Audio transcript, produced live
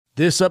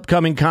This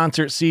upcoming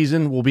concert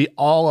season will be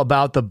all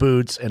about the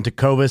boots, and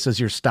Tecovas is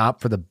your stop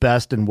for the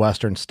best in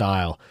Western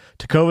style.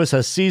 Tecovas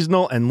has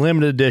seasonal and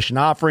limited edition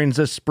offerings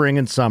this spring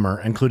and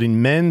summer,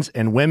 including men's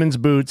and women's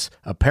boots,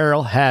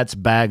 apparel, hats,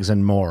 bags,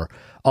 and more.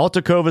 All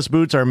Tecovas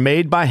boots are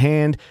made by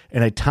hand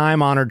in a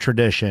time-honored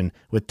tradition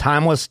with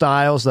timeless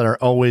styles that are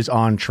always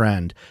on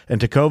trend. And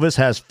Tecovas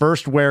has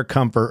first wear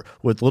comfort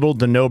with little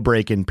to no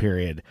break-in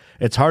period.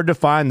 It's hard to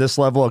find this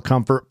level of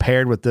comfort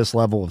paired with this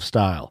level of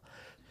style.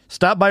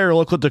 Stop by your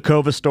local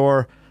Tecovas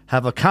store,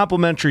 have a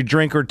complimentary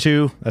drink or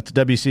two, that's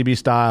WCB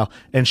style,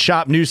 and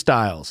shop new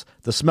styles.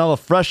 The smell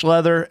of fresh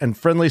leather and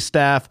friendly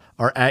staff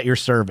are at your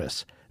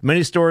service.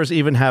 Many stores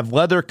even have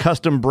leather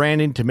custom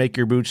branding to make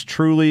your boots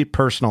truly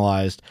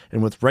personalized.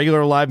 And with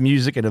regular live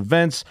music and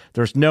events,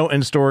 there's no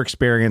in-store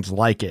experience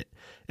like it.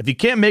 If you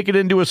can't make it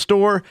into a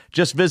store,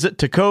 just visit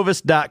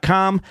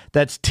tecovas.com.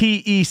 That's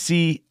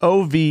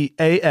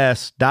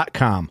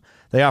TECOVAS.com.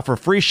 They offer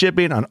free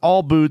shipping on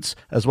all boots,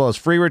 as well as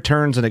free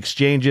returns and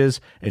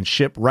exchanges, and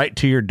ship right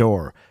to your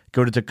door.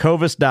 Go to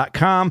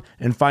tecovas.com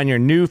and find your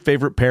new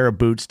favorite pair of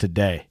boots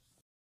today.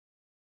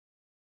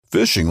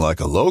 Fishing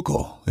like a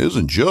local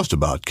isn't just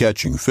about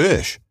catching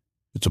fish.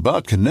 It's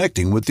about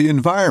connecting with the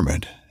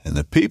environment and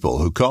the people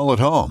who call it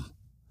home.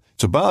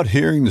 It's about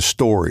hearing the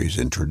stories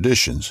and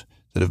traditions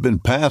that have been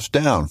passed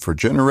down for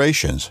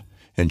generations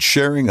and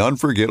sharing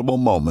unforgettable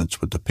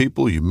moments with the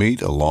people you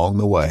meet along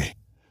the way.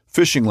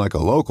 Fishing like a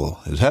local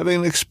is having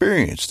an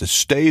experience that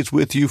stays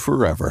with you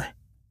forever.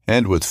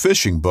 And with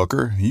Fishing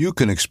Booker, you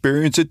can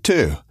experience it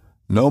too,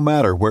 no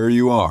matter where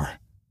you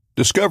are.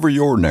 Discover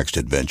your next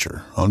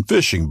adventure on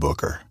Fishing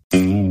Booker.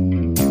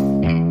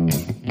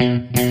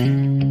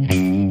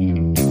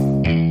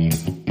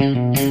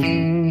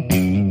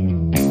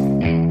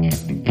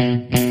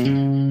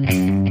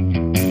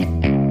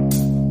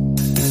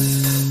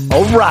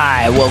 All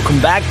right,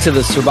 welcome back to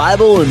the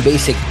Survival and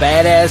Basic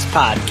Badass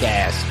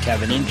Podcast,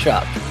 Kevin and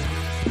Chuck.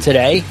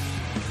 Today,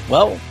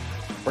 well,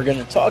 we're going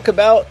to talk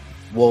about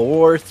World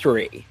War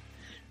III,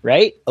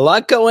 right? A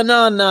lot going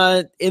on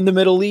in the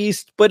Middle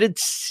East, but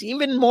it's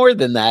even more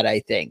than that, I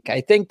think.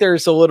 I think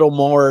there's a little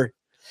more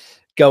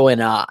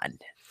going on.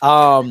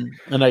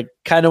 And I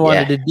kind of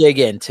wanted to dig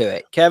into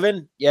it.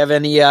 Kevin, you have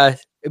any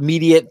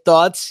immediate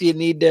thoughts you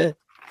need to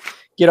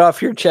get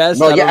off your chest?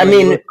 Well, yeah, I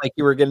mean, like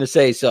you were going to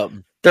say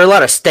something. There are a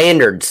lot of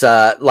standards,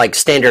 like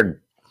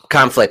standard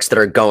conflicts that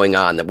are going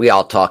on that we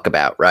all talk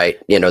about, right?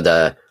 You know,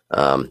 the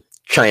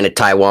China,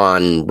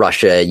 Taiwan,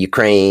 Russia,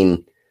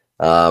 Ukraine,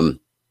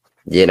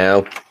 you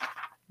know,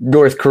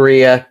 North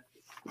Korea,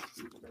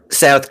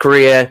 South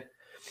Korea.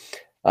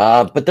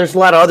 But there's a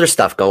lot of other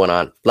stuff going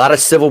on. A lot of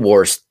civil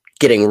wars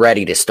getting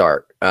ready to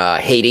start.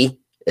 Haiti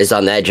is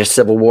on the edge of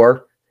civil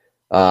war.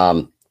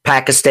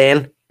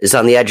 Pakistan is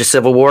on the edge of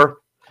civil war.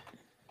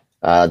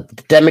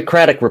 The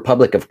Democratic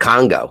Republic of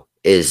Congo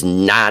is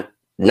not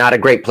a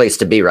great place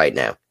to be right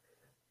now.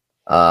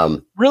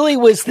 Really,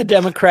 was the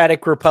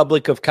Democratic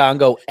Republic of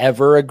Congo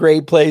ever a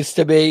great place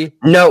to be?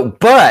 No,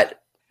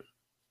 but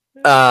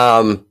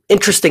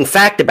interesting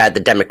fact about the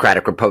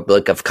Democratic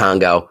Republic of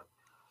Congo,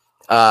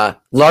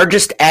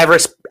 largest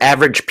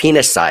average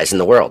penis size in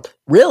the world.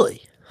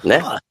 Really? Yeah.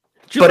 Huh.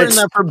 Did you learn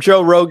that from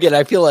Joe Rogan?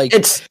 I feel like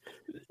it's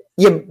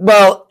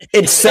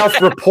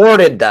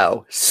self-reported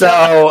though,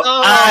 so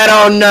I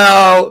don't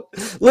know.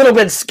 A little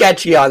bit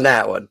sketchy on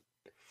that one.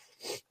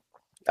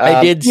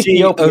 I did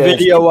see a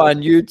video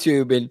on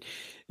YouTube, and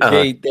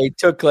they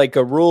took like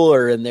a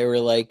ruler, and they were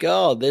like,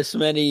 "Oh, this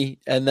many,"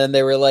 and then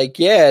they were like,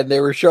 "Yeah," and they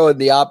were showing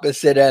the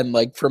opposite end,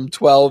 like from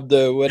 12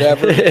 to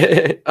whatever.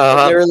 They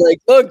were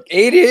like, "Look,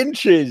 8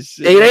 inches."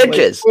 8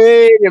 inches. Like,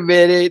 wait a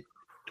minute.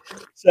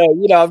 So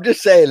I'm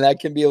just saying that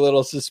can be a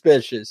little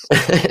suspicious.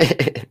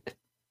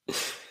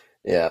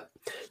 Yeah,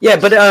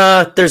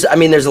 but there's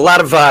a lot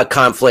of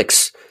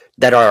conflicts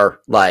that are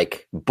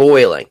like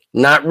boiling,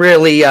 not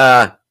really.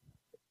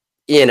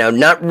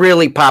 Not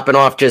really popping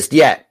off just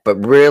yet, but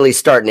really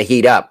starting to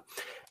heat up.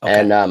 Okay.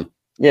 And, a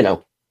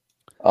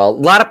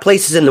lot of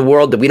places in the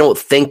world that we don't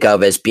think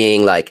of as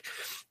being like,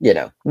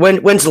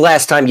 when's the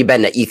last time you've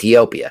been to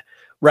Ethiopia?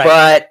 Right.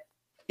 But,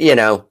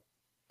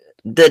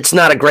 that's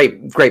not a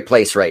great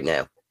place right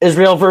now.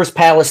 Israel versus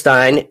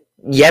Palestine.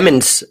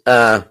 Yemen's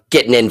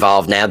getting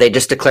involved now. They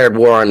just declared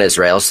war on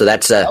Israel. So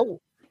that's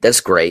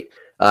great.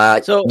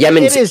 So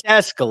it is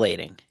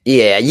escalating.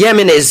 Yeah,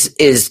 Yemen is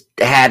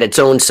had its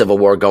own civil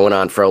war going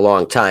on for a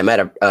long time. I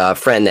had a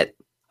friend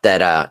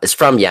that is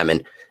from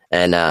Yemen,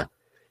 and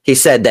he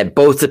said that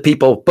both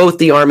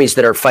the armies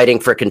that are fighting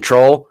for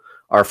control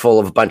are full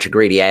of a bunch of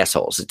greedy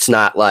assholes. It's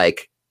not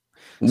like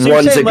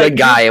one's a good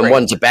guy and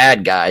one's a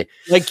bad guy.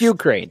 Like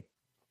Ukraine.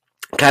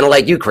 Kind of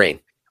like Ukraine.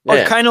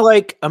 Or kind of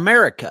like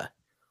America.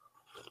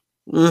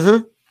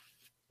 Mm-hmm.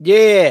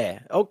 Yeah,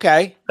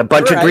 okay. A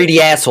bunch of greedy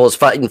assholes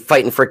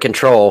fighting for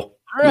control.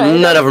 Right.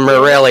 None of them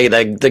are really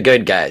the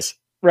good guys.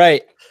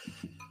 Right.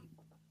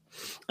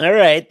 All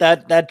right,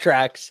 that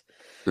tracks.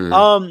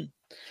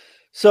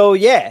 So,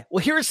 yeah,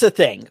 well, here's the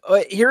thing.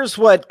 Here's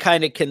what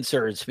kind of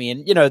concerns me.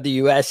 And, the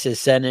U.S. is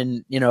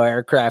sending,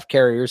 aircraft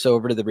carriers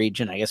over to the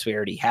region. I guess we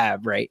already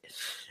have, right?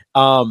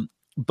 But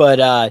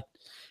Mao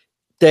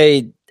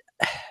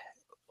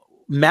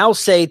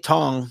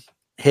Zedong,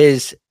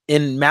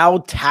 in Mao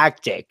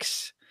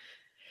tactics,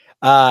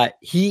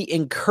 he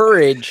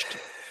encouraged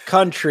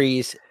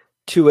countries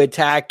to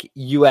attack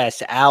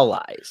U.S.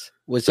 allies,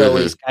 was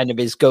always kind of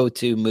his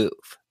go-to move.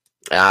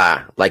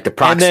 Like the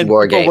proxy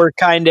war game. We're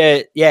kind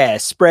of,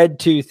 spread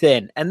too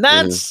thin. And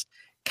that's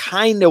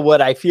kind of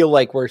what I feel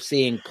like we're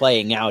seeing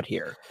playing out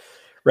here,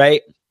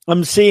 right?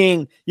 I'm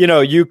seeing,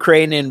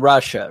 Ukraine and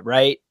Russia,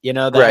 right?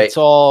 That's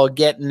all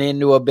getting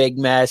into a big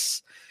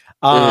mess.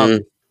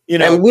 And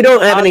we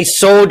don't have any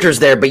soldiers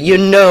there, but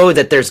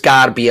that there's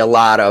got to be a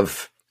lot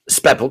of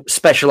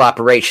special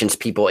operations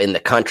people in the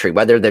country,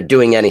 whether they're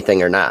doing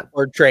anything or not.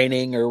 Or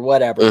training or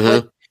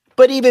whatever.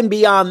 But even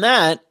beyond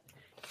that,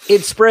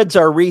 it spreads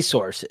our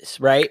resources,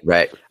 right?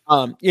 Right.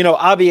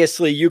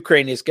 Obviously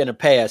Ukraine is going to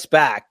pay us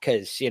back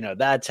because,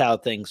 that's how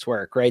things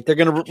work, right? They're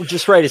going to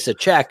just write us a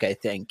check, I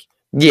think.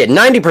 Yeah,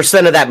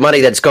 90% of that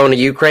money that's going to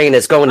Ukraine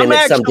is going into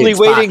some dude's I'm actually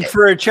waiting pocket.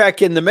 for a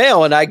check in the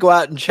mail, and I go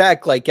out and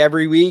check like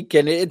every week,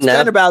 and it's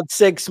been about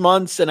 6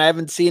 months, and I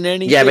haven't seen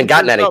anything. You haven't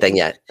gotten anything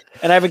yet.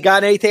 And I haven't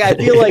gotten anything. I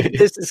feel like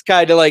this is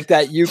kind of like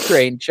that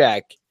Ukraine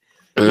check,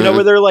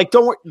 where they're like,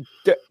 don't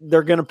worry,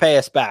 they're going to pay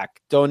us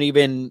back. Don't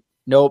even,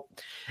 nope.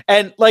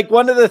 And like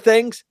one of the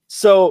things,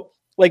 so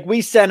like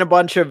we sent a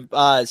bunch of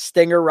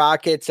Stinger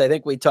rockets. I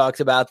think we talked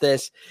about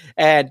this,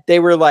 and they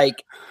were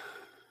like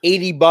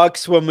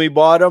 $80 when we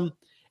bought them,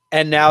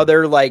 and now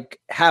they're like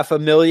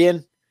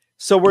 $500,000.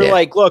 So we're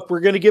like, look,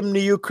 we're going to give them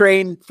to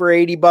Ukraine for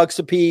 $80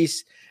 a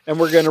piece, and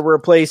we're going to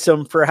replace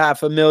them for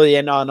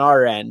 $500,000 on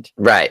our end.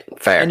 Right,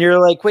 fair. And you're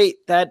like, wait,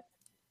 that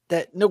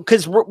no,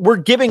 because we're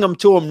giving them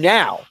to them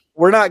now.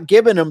 We're not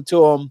giving them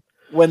to them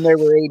when they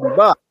were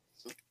 $80.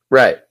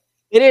 Right.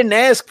 They didn't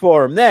ask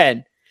for them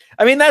then.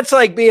 I mean, that's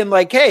like being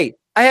like, hey,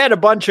 I had a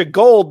bunch of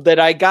gold that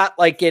I got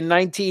like in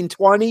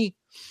 1920,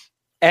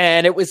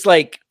 and it was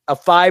like a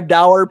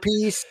 $5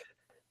 piece.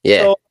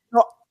 Yeah. So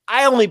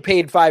I only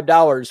paid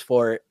 $5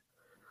 for it.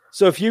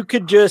 So if you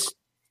could just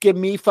give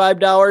me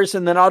 $5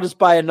 and then I'll just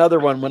buy another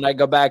one when I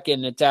go back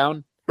into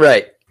town.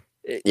 Right.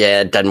 Yeah,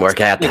 it doesn't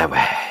work out that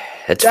way.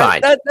 It's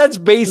fine. That's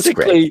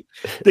basically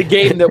the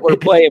game that we're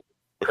playing.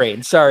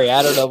 Ukraine. Sorry,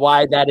 I don't know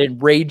why that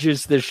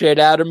enrages the shit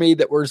out of me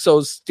that we're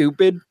so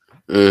stupid.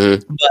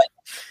 But,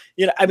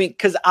 I mean,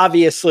 because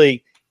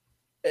obviously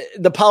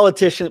the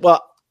politicians,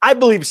 well, I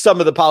believe some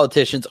of the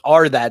politicians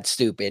are that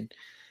stupid,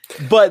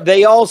 but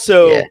they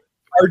also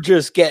are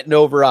just getting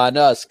over on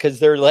us because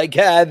they're like,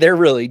 they're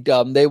really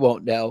dumb. They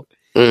won't know.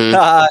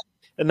 And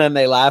then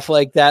they laugh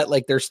like that,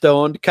 like they're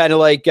stoned, kind of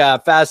like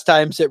Fast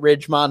Times at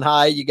Ridgemont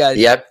High. You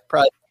guys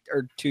probably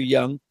are too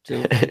young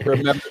to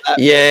remember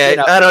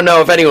that. I don't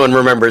know if anyone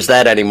remembers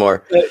that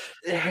anymore.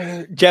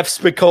 Jeff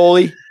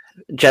Spicoli.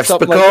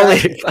 Fucking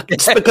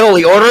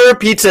Spicoli, order a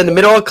pizza in the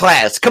middle of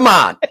class. Come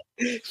on.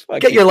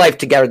 Get your life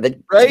together,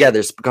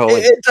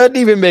 Spicoli. It doesn't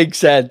even make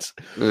sense.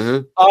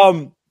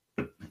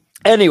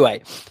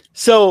 Anyway,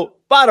 so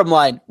bottom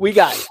line, we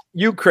got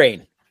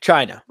Ukraine,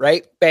 China,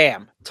 right?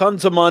 Bam.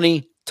 Tons of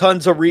money,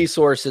 tons of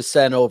resources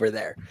sent over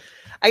there.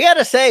 I got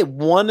to say,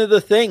 one of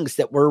the things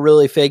that we're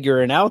really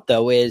figuring out,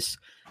 though, is,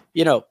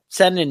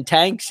 sending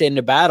tanks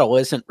into battle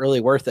isn't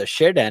really worth a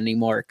shit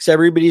anymore because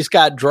everybody's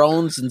got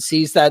drones and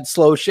sees that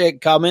slow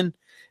shit coming.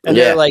 And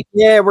they're like,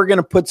 we're going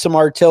to put some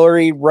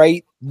artillery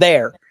right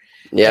there.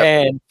 Yeah.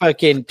 And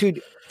fucking,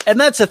 dude. And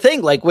that's the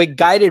thing, like with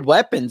guided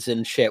weapons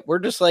and shit, we're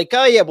just like,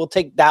 oh, yeah, we'll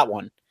take that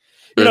one.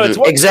 It's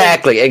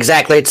exactly.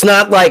 It's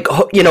not like,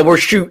 we'll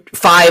shoot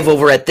 5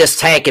 over at this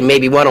tank and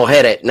maybe one will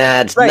hit it.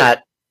 Nah, it's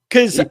not.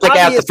 Because you pick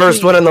out the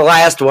first one and the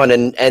last one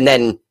and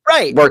then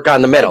work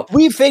on the middle.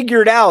 We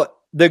figured out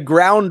the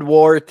ground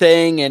war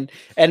thing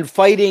and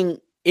fighting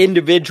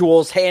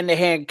individuals,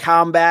 hand-to-hand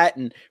combat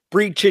and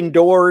breaching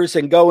doors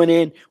and going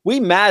in.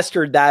 We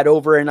mastered that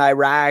over in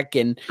Iraq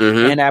and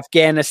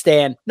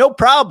Afghanistan. No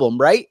problem,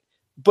 right?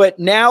 But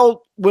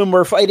now when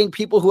we're fighting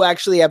people who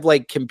actually have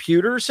like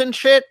computers and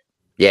shit,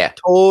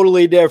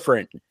 totally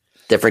different.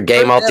 Different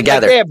game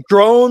altogether. They have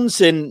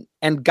drones and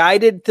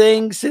guided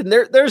things, and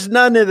there's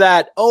none of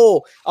that.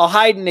 Oh, I'll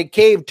hide in a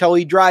cave till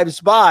he drives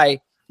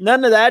by.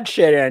 None of that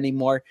shit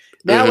anymore.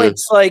 Now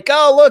it's like,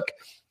 oh, look,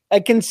 I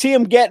can see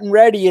them getting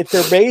ready at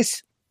their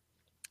base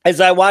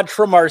as I watch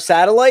from our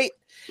satellite.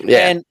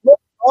 Yeah. And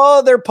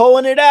oh, they're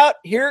pulling it out.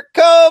 Here it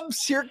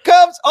comes. Here it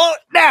comes. Oh,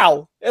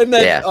 now. And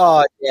then,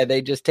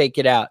 they just take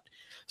it out.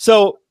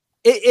 So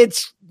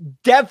it's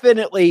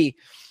definitely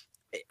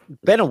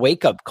been a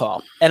wake-up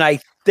call. And I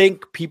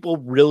think people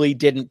really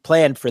didn't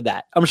plan for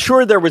that. I'm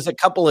sure there was a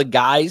couple of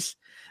guys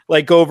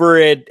like over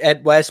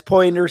at West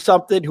Point or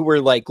something who were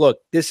like, look,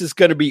 this is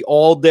going to be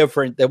all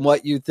different than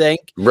what you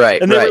think.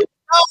 Right. And they were like,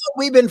 oh,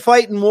 we've been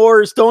fighting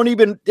wars. Don't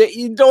even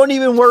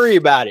worry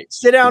about it.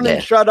 Sit down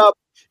and shut up.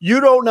 You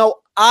don't know.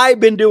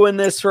 I've been doing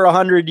this for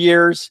 100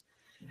 years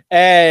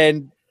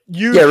and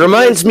Yeah, it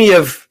reminds me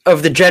of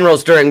the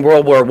generals during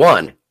World War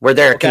I, where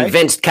they're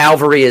convinced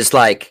cavalry is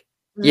like,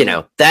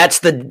 that's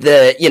the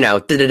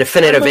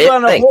definitive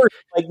on a thing. horse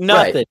like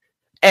nothing. Right.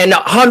 And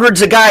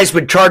hundreds of guys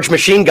would charge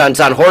machine guns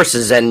on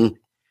horses, and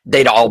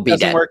they'd all be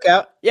dead. Work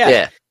out.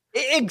 Yeah.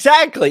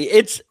 Exactly.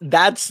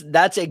 That's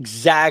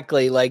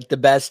exactly like the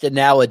best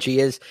analogy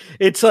is.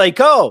 It's like,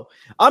 oh,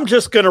 I'm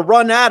just gonna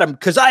run at them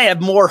because I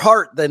have more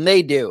heart than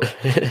they do.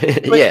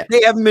 But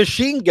they have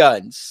machine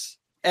guns,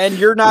 and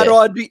you're not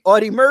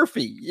Audie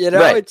Murphy.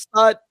 It's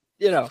not.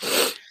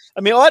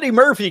 I mean, Audie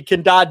Murphy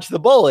can dodge the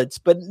bullets,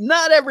 but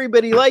not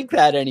everybody like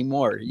that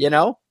anymore.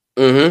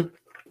 Mm-hmm.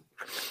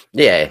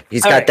 Yeah,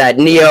 he's got that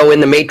Neo in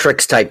the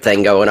Matrix type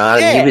thing going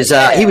on.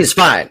 Yeah, he was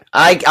fine.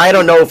 I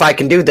don't know if I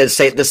can do the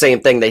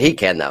same thing that he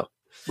can though.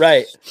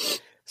 Right.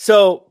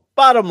 So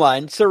bottom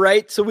line, so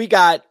we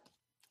got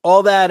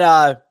all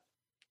that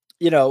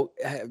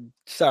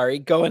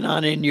going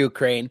on in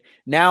Ukraine.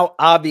 Now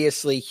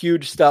obviously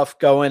huge stuff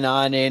going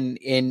on in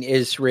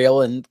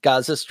Israel and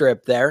Gaza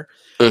Strip there.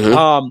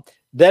 Mm-hmm.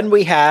 Then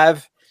we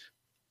have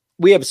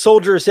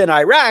soldiers in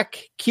Iraq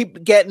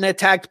keep getting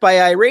attacked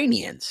by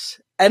Iranians.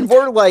 And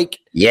we're like,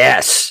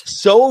 yes,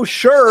 so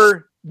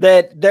sure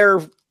that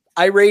they're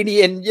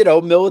Iranian,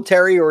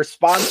 military or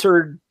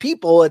sponsored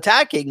people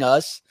attacking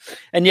us.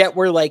 And yet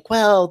we're like,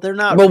 well, they're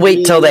not. We'll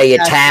wait till they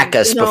attack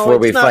us before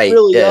we fight. Not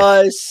really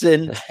us.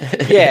 And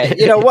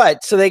you know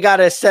what? So they got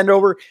to send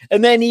over.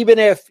 And then even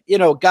if,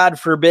 God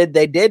forbid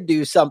they did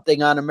do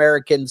something on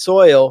American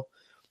soil,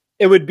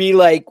 it would be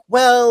like,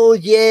 well,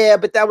 yeah,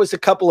 but that was a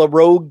couple of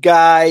rogue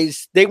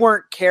guys. They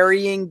weren't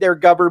carrying their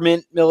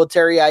government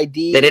military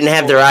IDs. They didn't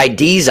have their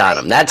IDs on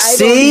them.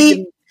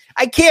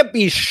 I can't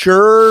be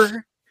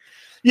sure.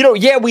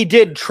 We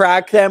did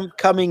track them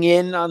coming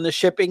in on the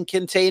shipping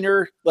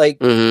container, but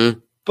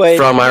from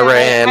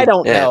Iran. I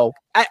don't know.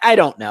 I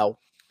don't know.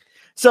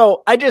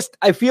 So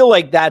I feel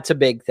like that's a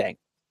big thing.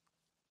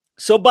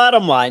 So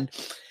bottom line,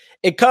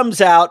 it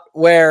comes out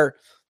where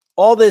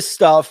all this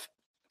stuff,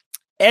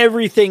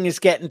 everything is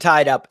getting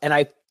tied up. And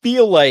I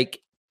feel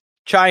like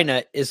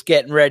China is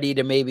getting ready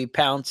to maybe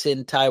pounce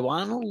in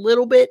Taiwan a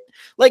little bit.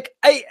 Like,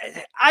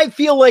 I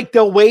feel like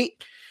they'll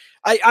wait.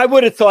 I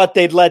would have thought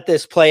they'd let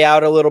this play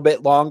out a little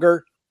bit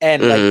longer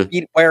and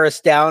wear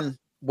us down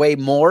way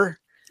more.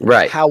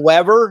 Right.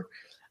 However,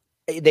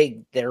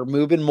 they're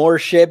moving more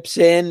ships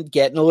in,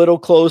 getting a little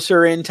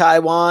closer in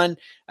Taiwan.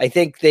 I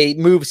think they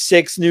moved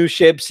 6 new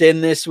ships in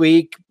this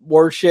week,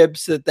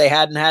 warships that they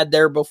hadn't had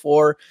there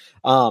before.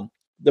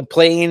 The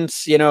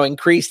planes,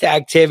 increased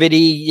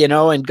activity,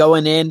 and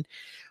going in,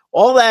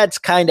 all that's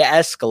kind of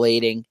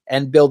escalating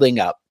and building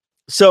up.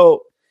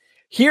 So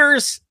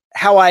here's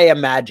how I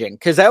imagine,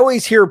 because I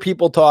always hear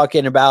people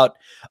talking about,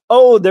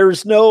 oh,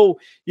 there's no,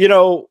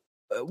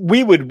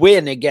 we would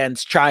win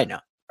against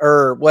China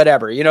or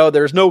whatever,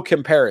 there's no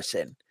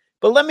comparison.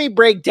 But let me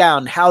break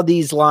down how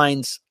these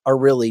lines are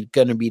really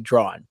going to be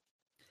drawn.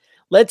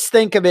 Let's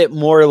think of it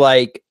more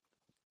like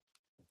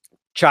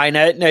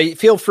China. Now,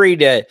 feel free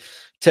to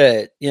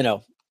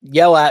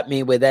yell at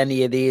me with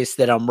any of these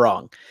that I'm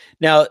wrong.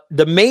 Now,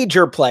 the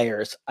major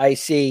players, I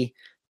see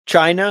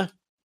China,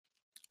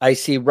 I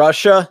see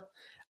Russia,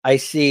 I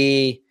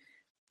see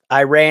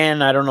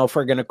Iran. I don't know if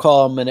we're going to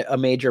call them a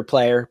major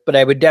player, but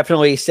I would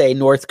definitely say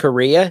North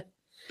Korea.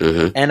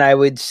 Mm-hmm. And I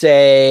would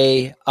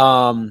say,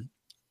 North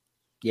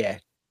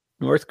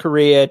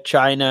Korea,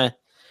 China,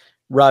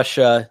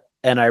 Russia,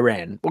 and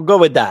Iran. We'll go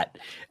with that.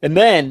 And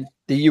then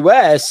the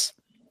U.S.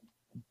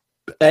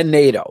 and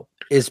NATO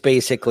is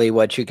basically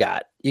what you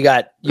got. You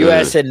got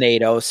U.S. and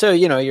NATO. So,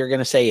 you're going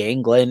to say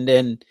England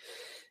and,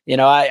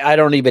 I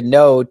don't even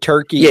know.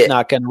 Turkey's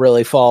not going to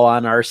really fall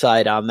on our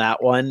side on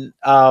that one.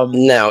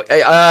 No,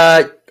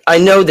 I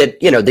know that,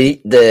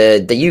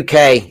 the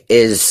UK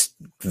is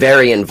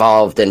very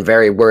involved and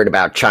very worried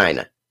about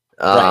China.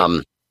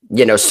 Right.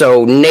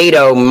 So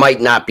NATO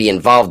might not be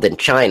involved in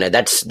China.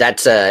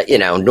 That's a,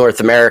 North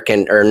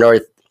American or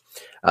North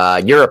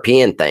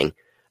European thing.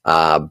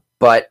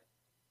 But,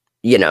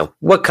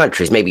 what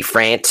countries? Maybe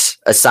France,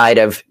 aside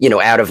of,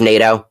 out of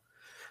NATO.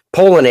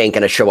 Poland ain't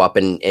going to show up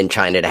in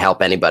China to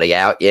help anybody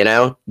out,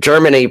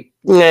 Germany,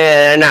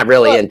 not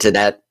really into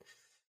that.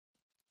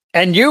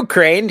 And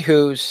Ukraine,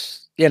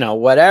 who's,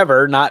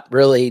 whatever, not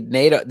really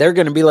NATO, they're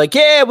going to be like,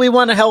 yeah, we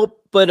want to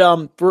help, but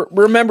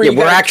remember,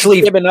 we're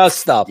actually giving us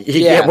stuff.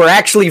 Yeah, we're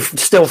actually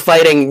still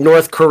fighting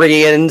North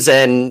Koreans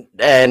and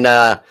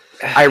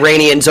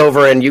Iranians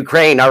over in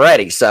Ukraine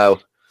already. So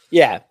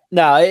yeah,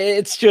 no,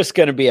 it's just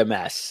going to be a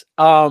mess.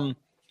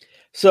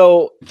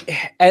 So,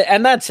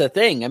 and that's the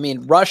thing. I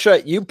mean,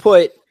 Russia, you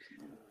put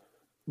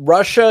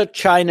Russia,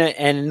 China,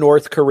 and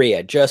North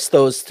Korea, just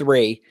those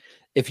 3.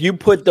 If you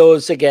put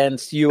those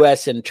against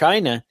U.S. and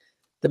China,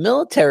 the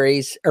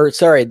militaries,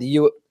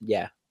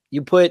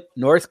 you put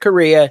North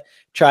Korea,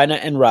 China,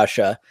 and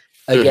Russia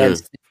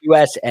against the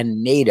U.S.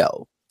 and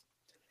NATO.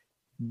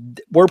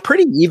 We're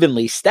pretty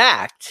evenly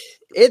stacked.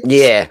 It's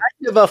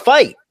kind of a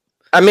fight.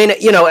 I mean,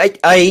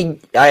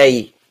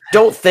 I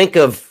don't think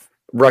of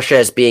Russia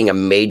as being a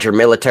major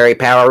military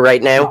power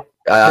right now.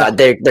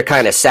 They're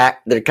kind of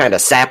sapped. They're kind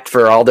of sapped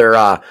for all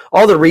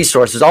their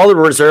resources. All the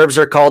reserves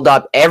are called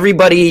up.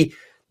 Everybody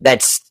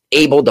that's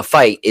able to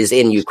fight is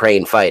in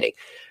Ukraine fighting.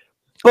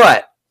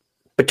 But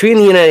between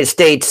the United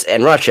States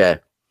and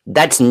Russia,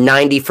 that's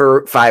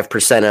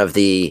 95% of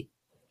the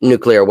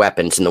nuclear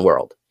weapons in the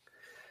world.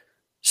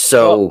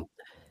 So,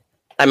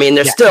 I mean,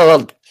 they're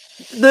still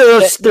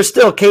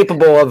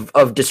capable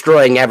of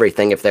destroying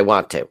everything if they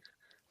want to.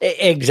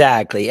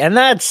 Exactly.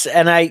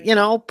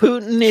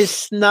 Putin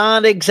is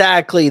not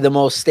exactly the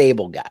most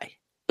stable guy.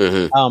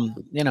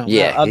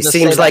 Mm-hmm. He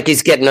seems like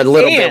he's getting a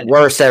little bit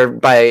worse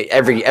by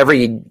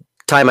every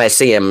time I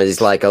see him. He's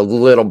like a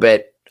little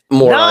bit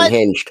more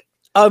unhinged.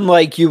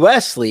 Unlike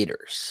U.S.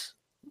 leaders.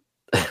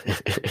 I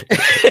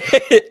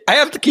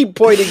have to keep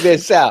pointing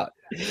this out.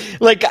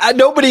 Like,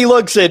 nobody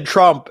looks at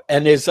Trump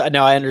and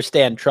now I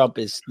understand Trump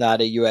is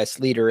not a U.S.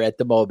 leader at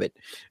the moment,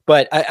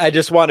 but I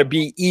just want to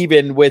be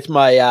even with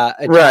my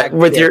right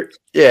with your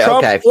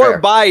Trump okay, or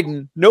fair.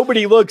 Biden.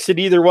 Nobody looks at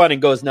either one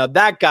and goes, "Now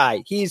that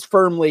guy, he's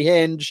firmly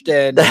hinged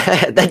and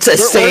that's a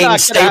sane,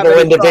 stable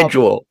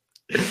individual."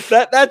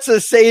 That's a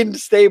sane,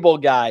 stable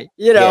guy,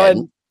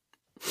 and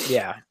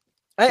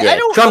I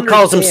don't. Trump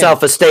calls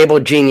himself a stable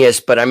genius,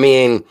 but I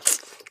mean.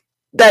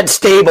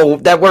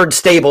 That word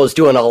stable is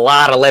doing a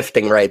lot of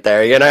lifting right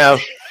there, Yeah,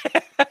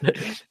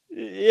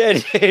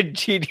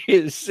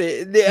 genius.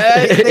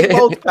 They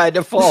both kind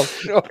of fall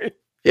short.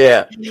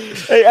 Yeah.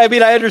 I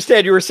mean, I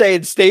understand you were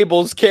saying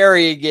stable's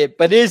carrying it,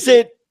 but is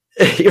it?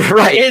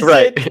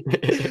 Right.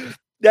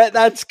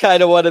 That's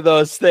kind of one of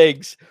those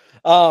things.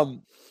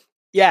 Putin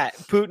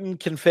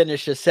can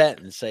finish a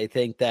sentence. I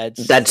think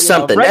that's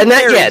something. Right, and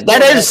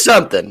that is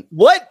something.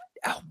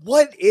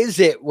 What is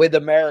it with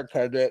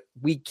America that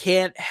we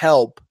can't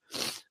help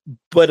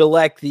but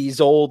elect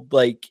these old,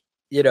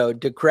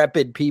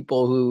 decrepit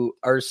people who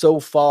are so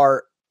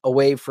far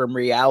away from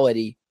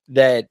reality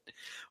that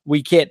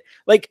we can't,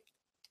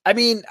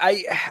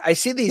 I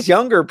see these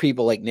younger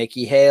people like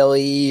Nikki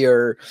Haley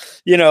or,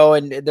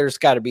 and there's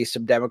got to be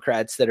some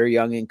Democrats that are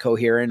young and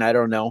coherent. I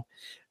don't know.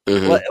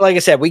 Mm-hmm. Like I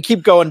said, we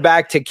keep going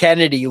back to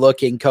Kennedy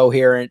looking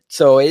coherent.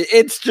 So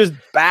it's just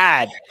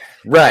bad.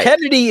 Right.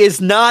 Kennedy is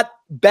not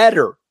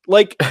better.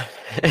 The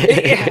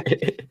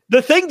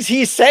things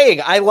he's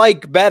saying, I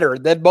like better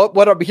than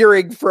what I'm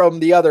hearing from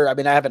the other. I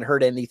mean, I haven't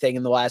heard anything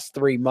in the last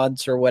 3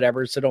 months or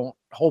whatever, so don't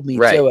hold me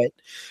to it.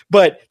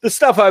 But the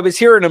stuff I was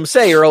hearing him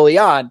say early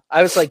on,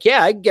 I was like,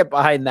 yeah, I can get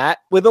behind that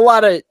with a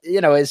lot of,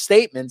 his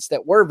statements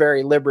that were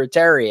very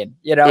libertarian,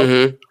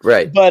 Mm-hmm.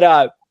 Right.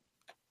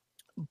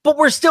 But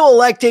we're still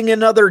electing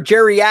another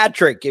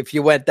geriatric if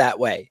you went that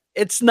way.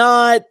 It's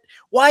not,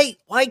 why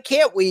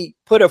can't we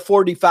put a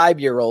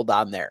 45-year-old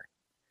on there?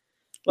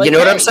 You know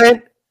what I'm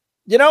saying?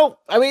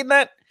 I mean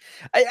that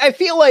I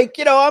feel like,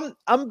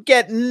 I'm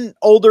getting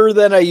older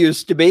than I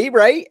used to be.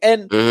 Right.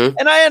 And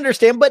I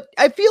understand, but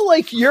I feel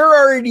like you're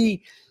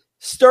already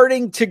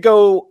starting to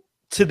go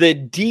to the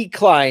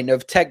decline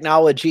of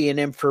technology and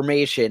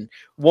information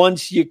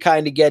once you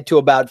kind of get to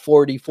about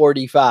 40,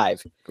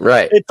 45.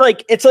 Right.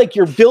 It's like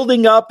you're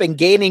building up and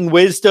gaining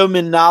wisdom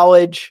and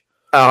knowledge.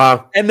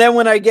 And then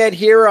when I get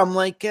here, I'm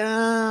like, all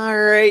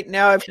right,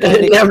 now I'm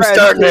starting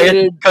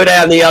to go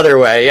down the other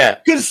way. Yeah.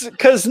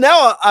 Because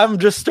now I'm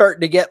just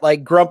starting to get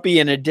grumpy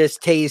and a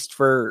distaste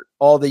for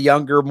all the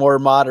younger, more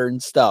modern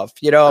stuff.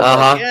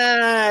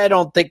 I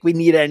don't think we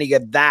need any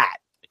of that.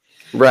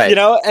 Right.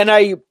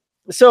 Right.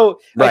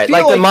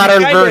 Like the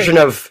modern version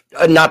of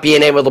not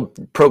being able to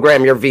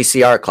program your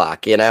VCR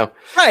clock, Right.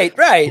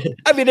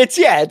 I mean,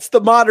 it's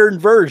the modern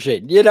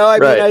version, mean,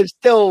 I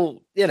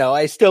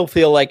still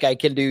feel like I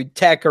can do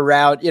tech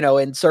around,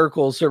 in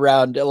circles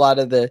around a lot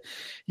of the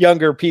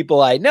younger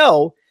people I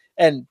know.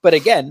 But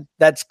again,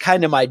 that's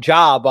kind of my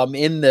job. I'm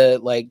in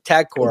the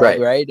tech world,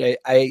 right?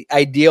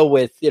 I deal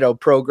with,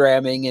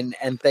 programming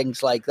and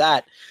things like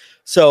that.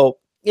 So,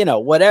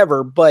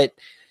 whatever, but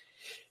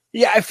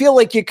yeah, I feel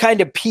like you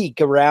kind of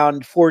peak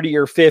around 40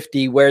 or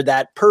 50 where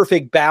that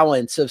perfect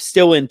balance of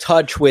still in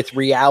touch with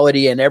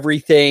reality and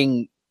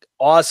everything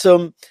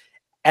awesome.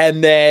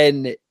 And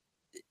then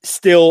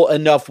still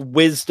enough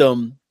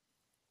wisdom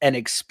and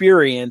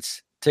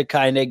experience to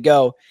kind of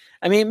go.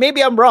 I mean,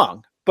 maybe I'm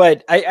wrong,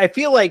 but I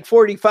feel like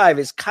 45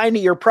 is kind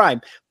of your prime.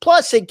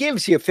 Plus it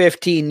gives you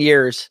 15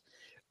 years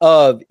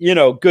of,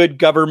 good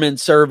government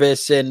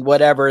service and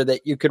whatever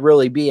that you could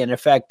really be an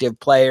effective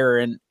player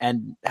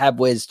and have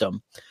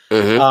wisdom.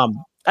 Mm-hmm.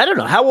 I don't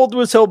know. How old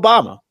was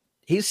Obama?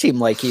 He seemed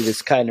like he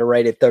was kind of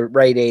right at the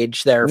right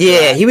age there.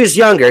 Yeah, he was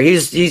younger. I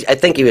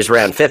think he was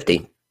around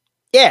 50.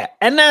 Yeah,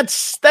 and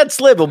that's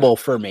livable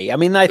for me. I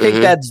mean, I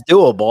think that's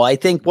doable. I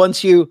think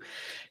once you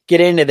get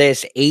into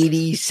this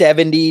 80,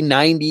 70,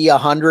 90,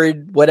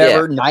 100,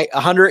 whatever,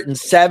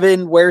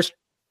 107, where's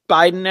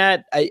Biden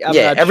at? I'm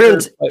not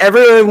everyone, sure, but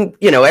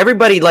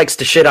everybody likes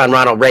to shit on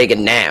Ronald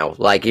Reagan now,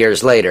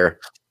 years later.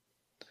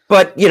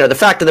 But, the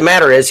fact of the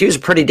matter is he was a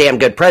pretty damn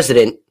good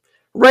president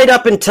right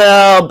up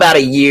until about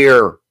a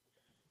year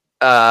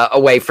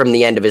away from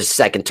the end of his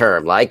second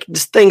term.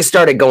 Things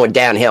started going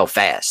downhill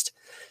fast,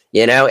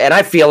 and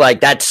I feel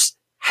like that's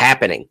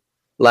happening.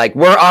 Like,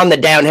 we're on the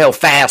downhill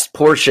fast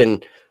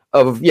portion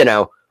of,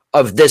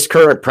 of this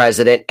current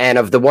president and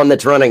of the one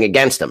that's running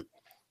against him.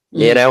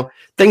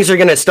 Things are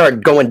going to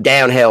start going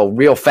downhill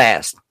real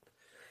fast.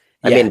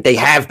 I mean, they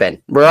have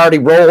been. We're already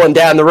rolling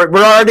down the road.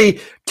 We're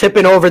already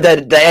tipping over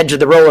the edge of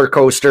the roller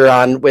coaster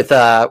with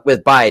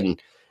Biden.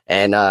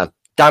 And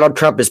Donald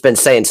Trump has been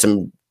saying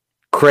some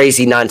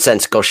crazy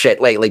nonsensical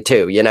shit lately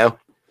too,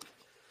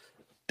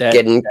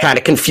 getting kind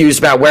of confused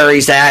about where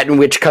he's at and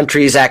which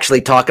country he's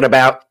actually talking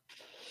about.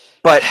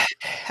 But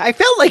I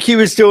felt like he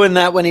was doing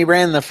that when he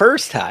ran the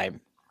first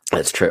time.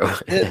 That's true.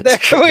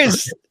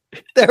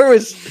 There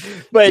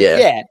was, but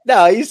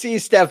no,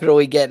 he's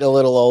definitely getting a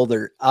little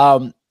older.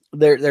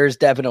 There's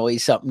definitely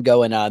something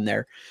going on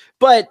there.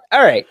 But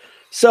all right,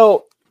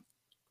 so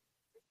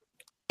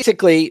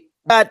basically,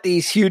 got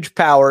these huge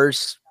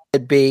powers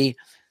that be.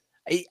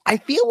 I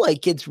feel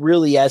like it's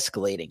really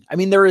escalating. I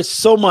mean, there is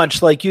so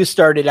much, like you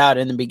started out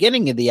in the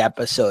beginning of the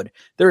episode,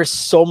 there is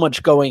so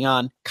much going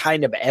on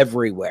kind of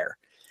everywhere.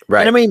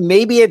 Right. And I mean,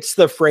 maybe it's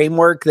the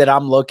framework that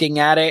I'm looking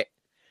at it.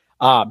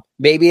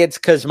 Maybe it's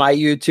because my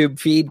YouTube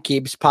feed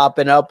keeps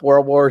popping up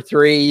World War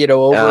III,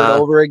 over and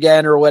over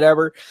again or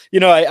whatever.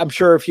 I'm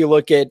sure if you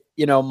look at,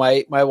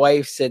 my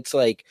wife's, it's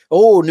like,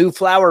 new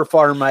flower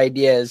farm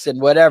ideas and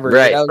whatever.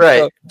 Right,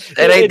 right.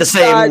 So it ain't the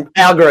same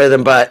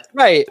algorithm, but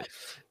right.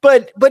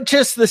 But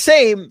just the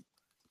same,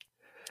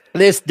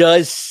 this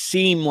does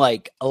seem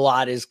like a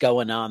lot is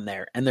going on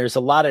there, and there's a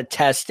lot of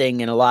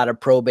testing and a lot of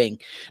probing.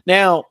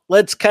 Now,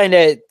 let's kind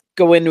of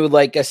go into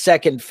like a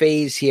second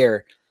phase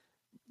here.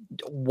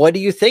 What do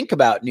you think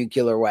about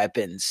nuclear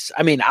weapons?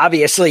 I mean,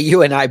 obviously,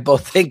 you and I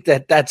both think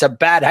that that's a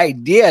bad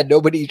idea.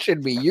 Nobody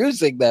should be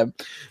using them.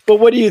 But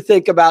what do you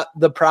think about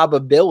the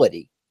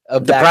probability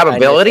of the that?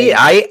 Probability?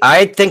 Kind of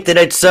I think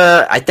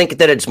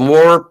that it's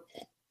more.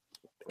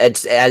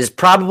 It's as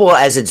probable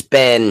as it's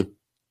been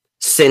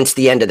since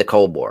the end of the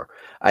Cold War.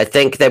 I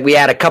think that we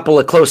had a couple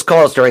of close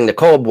calls during the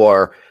Cold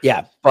War.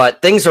 Yeah.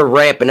 But things are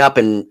ramping up,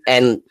 and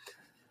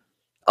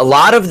a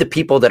lot of the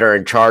people that are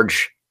in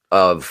charge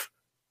of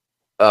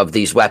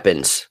these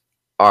weapons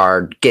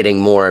are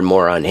getting more and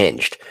more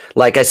unhinged.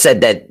 Like I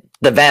said, that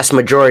the vast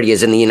majority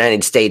is in the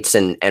United States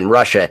and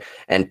Russia,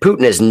 and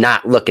Putin is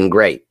not looking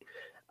great.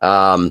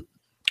 Biden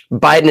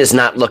is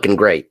not looking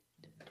great.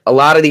 A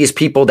lot of these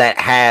people that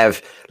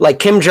have, like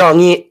Kim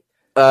Jong-un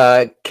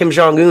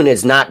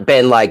has not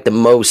been like the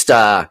most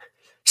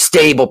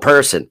stable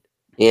person,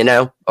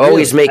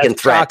 always really? making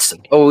threats,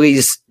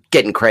 always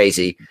getting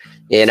crazy,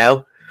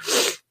 And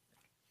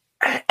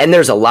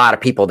there's a lot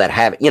of people that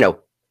have,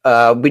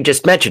 we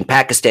just mentioned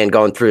Pakistan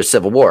going through a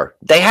civil war.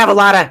 They have a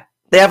lot of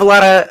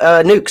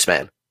nukes,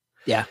 man.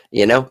 Yeah.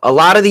 A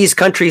lot of these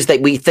countries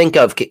that we think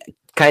of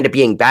kind of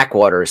being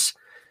backwaters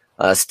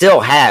still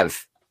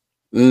have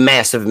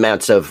massive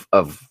amounts of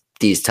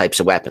these types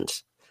of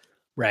weapons.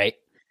 Right.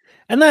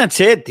 And that's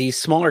it. These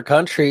smaller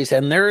countries,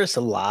 and there is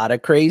a lot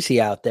of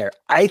crazy out there.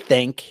 I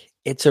think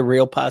it's a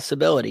real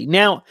possibility.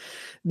 Now,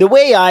 the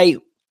way I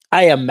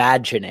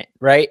imagine it,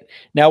 right?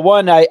 Now,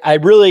 one, I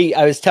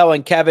was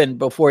telling Kevin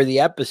before the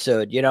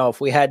episode,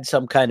 if we had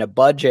some kind of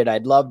budget,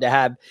 I'd love to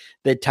have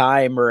the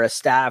time or a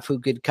staff who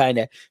could kind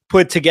of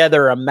put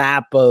together a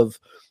map of,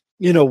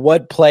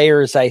 what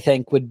players I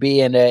think would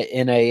be in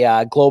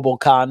a global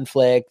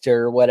conflict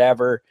or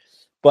whatever.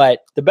 But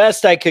the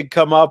best I could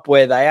come up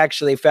with, I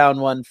actually found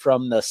one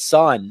from the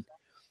Sun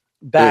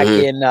back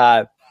in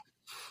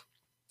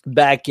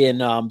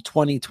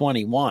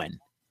 2021,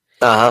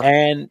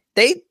 and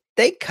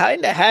they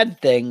kind of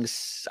had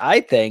things,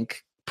 I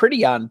think,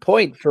 pretty on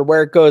point for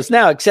where it goes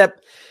now.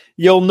 Except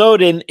you'll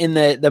note in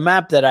the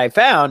map that I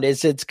found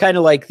is it's kind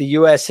of like the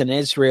U.S. and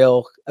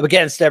Israel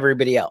against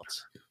everybody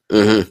else.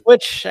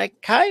 Which I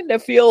kind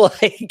of feel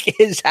like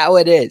is how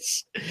it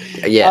is.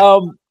 Yeah.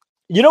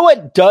 You know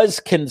what does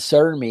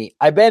concern me?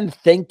 I've been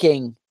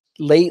thinking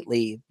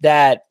lately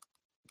that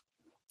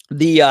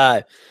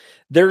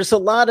there's a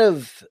lot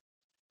of,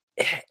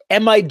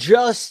 am I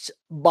just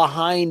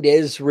behind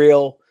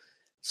Israel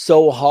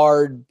so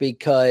hard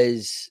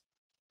because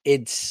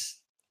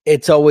it's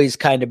always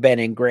kind of been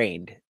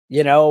ingrained,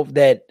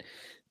 that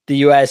the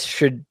U.S.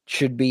 should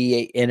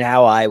be an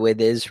ally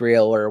with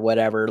Israel or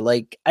whatever.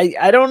 Like,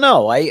 I don't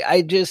know.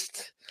 I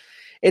just,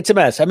 it's a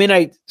mess. I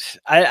mean,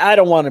 I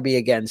don't want to be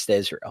against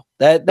Israel.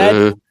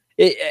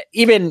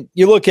 Even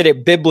you look at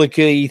it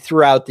biblically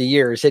throughout the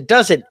years, it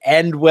doesn't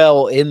end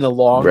well in the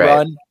long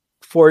run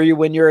for you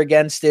when you're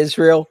against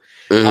Israel.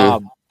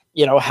 How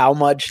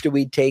much do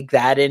we take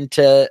that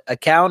into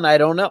account? I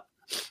don't know.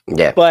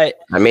 Yeah. But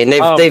I mean,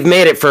 they've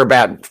made it for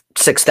about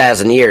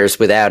 6,000 years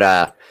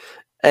without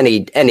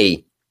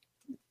any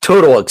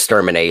total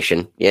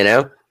extermination,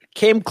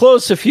 Came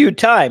close a few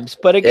times,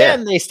 but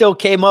again, they still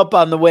came up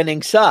on the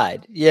winning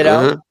side,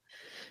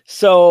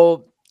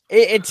 So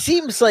it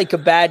seems like a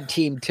bad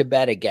team to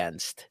bet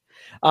against.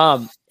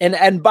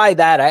 And by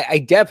that, I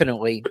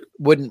definitely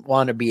wouldn't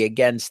want to be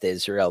against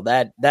Israel.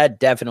 That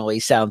definitely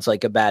sounds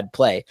like a bad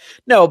play.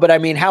 No, but I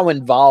mean, how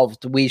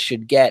involved we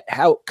should get,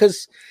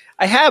 because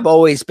I have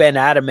always been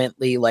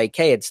adamantly like,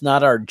 hey, it's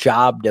not our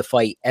job to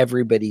fight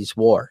everybody's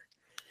war.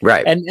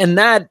 Right. And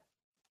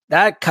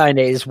that kind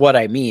of is what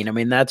I mean. I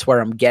mean, that's where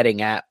I'm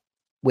getting at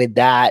with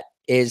that,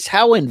 is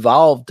how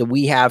involved do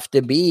we have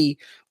to be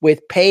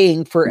with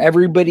paying for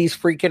everybody's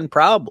freaking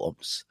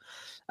problems?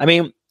 I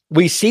mean,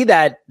 we see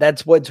that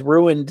that's what's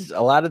ruined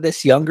a lot of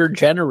this younger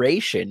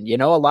generation. You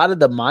know, a lot of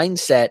the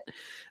mindset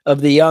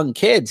of the young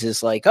kids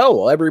is like, oh,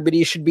 well,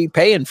 everybody should be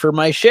paying for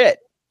my shit.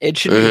 It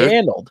should be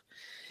handled.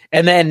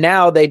 And then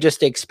now they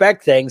just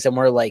expect things, and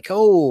we're like,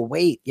 oh,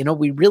 wait, you know,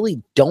 we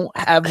really don't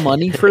have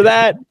money for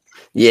that.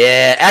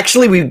 Yeah,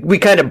 actually, we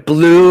kind of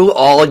blew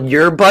all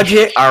your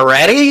budget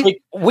already.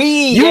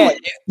 Like,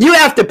 you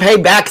have to pay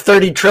back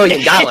 $30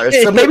 trillion,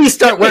 so maybe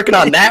start working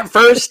on that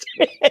first,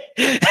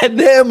 and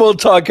then we'll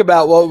talk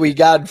about what we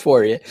got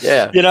for you.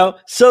 Yeah, you know.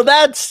 So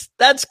that's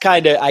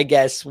kind of, I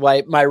guess,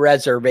 why my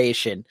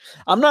reservation.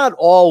 I'm not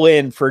all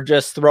in for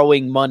just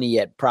throwing money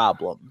at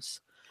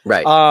problems,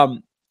 right?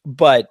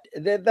 But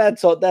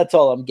that's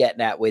all I'm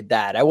getting at with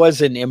that. I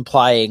wasn't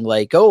implying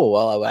like, oh,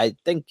 well, I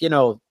think, you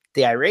know,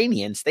 the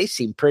Iranians, they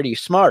seem pretty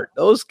smart.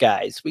 Those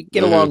guys, we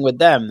get along with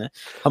them.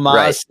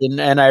 Hamas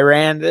and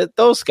Iran,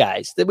 those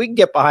guys, that we can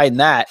get behind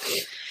that.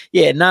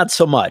 Yeah, not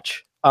so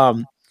much.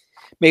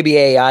 Maybe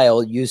AI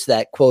will use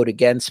that quote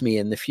against me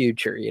in the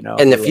future, you know.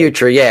 In the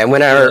future, yeah.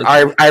 When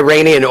our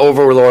Iranian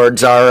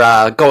overlords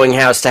are going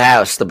house to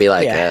house, they'll be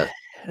like,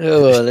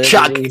 oh,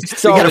 Chuck, we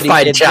gotta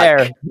find Chuck.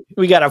 There.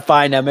 We gotta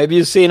find him. Have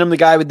you seen him, the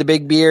guy with the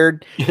big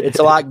beard? It's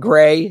a lot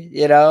gray,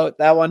 you know,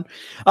 that one.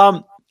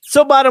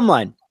 So bottom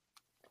line,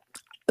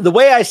 the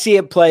way I see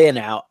it playing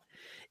out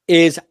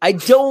is I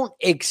don't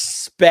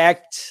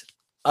expect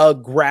a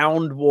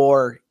ground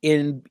war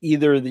in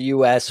either the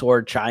US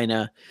or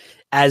China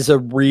as a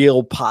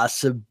real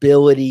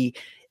possibility,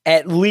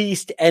 at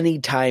least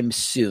anytime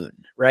soon,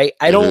 right?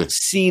 I don't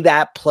see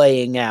that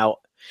playing out.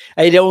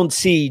 I don't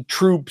see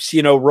troops,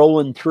 you know,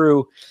 rolling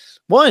through.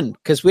 One,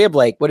 because we have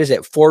like,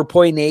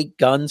 4.8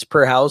 guns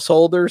per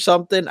household or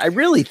something. I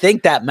really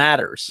think that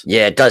matters.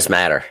 Yeah, it does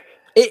matter.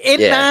 It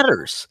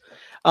matters.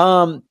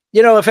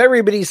 You know, if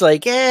everybody's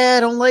like, I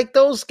don't like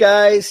those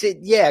guys,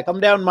 come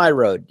down my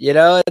road. You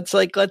know, it's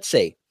like, let's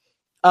see.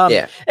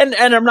 And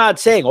I'm not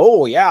saying,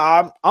 oh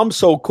yeah, I'm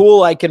so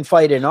cool I can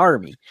fight an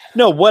army.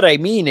 No, what I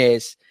mean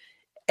is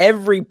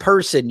every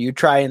person you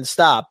try and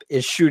stop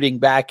is shooting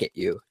back at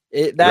you.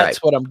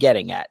 That's what I'm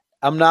getting at.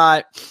 I'm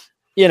not,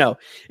 you know,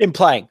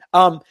 implying.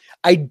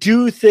 I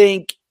do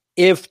think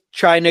if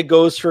China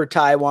goes for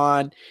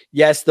Taiwan,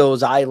 yes,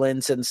 those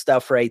islands and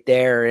stuff right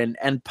there,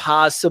 and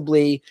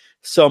possibly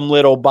some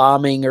little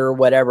bombing or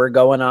whatever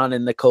going on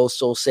in the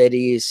coastal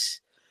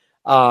cities,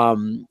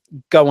 going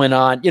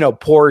on, you know,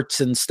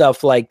 ports and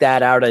stuff like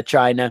that out of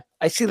China.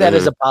 I see that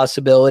as a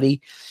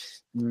possibility.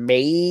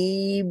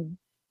 Maybe,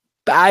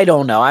 I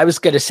don't know. I was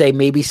going to say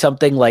maybe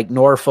something like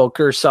Norfolk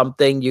or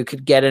something. You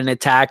could get an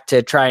attack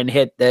to try and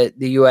hit the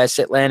U.S.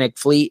 Atlantic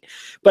Fleet.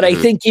 But I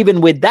think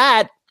even with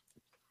that,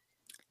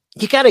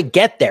 you got to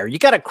get there. You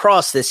got to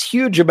cross this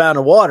huge amount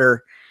of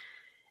water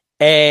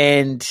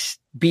and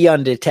be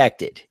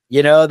undetected.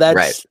 You know,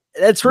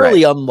 that's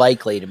really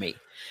unlikely to me.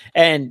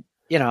 And,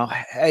 you know,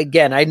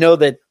 again, I know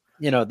that,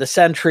 you know, the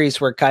sentries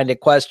were kind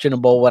of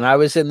questionable when I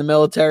was in the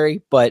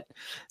military, but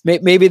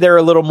maybe they're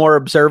a little more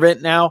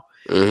observant now.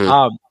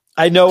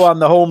 I know on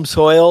the home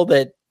soil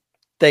that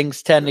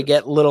things tend to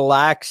get a little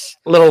lax,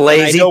 a little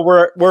lazy. I know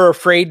we're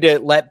afraid to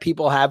let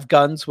people have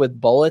guns with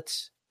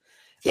bullets.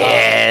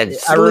 Yeah,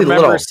 I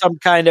remember some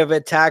kind of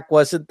attack.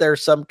 Wasn't there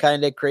some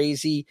kind of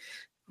crazy,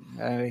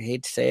 I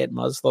hate to say it,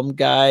 Muslim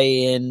guy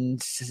in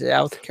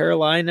South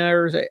Carolina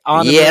or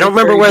I don't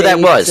remember where that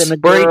was.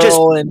 Where he just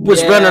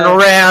was running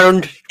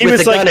around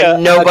with a gun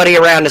and nobody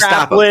around to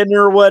stop him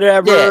or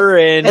whatever.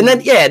 Yeah. And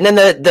then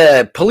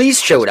the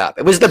police showed up.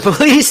 It was the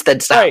police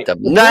that stopped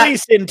them. The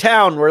police in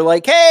town were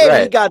like,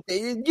 "Hey, we got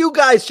you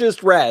guys.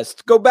 Just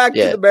rest. Go back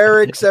to the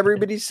barracks.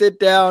 Everybody sit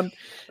down."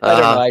 I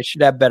don't know. I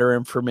should have better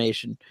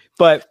information,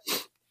 but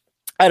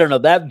I don't know.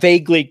 That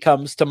vaguely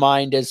comes to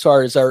mind as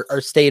far as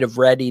our state of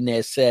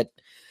readiness.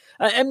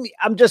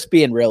 I'm just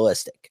being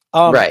realistic.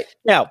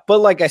 Now, but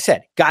like I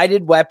said,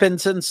 guided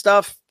weapons and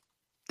stuff,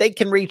 they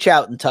can reach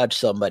out and touch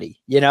somebody.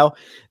 You know,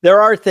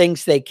 there are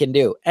things they can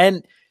do.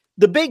 And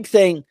the big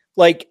thing,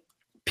 like,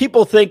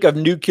 people think of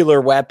nuclear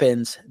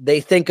weapons,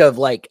 they think of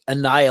like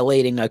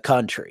annihilating a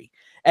country.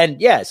 And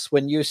yes,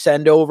 when you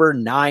send over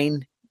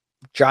 9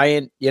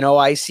 giant, you know,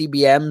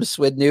 ICBMs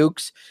with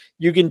nukes,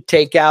 you can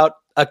take out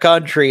a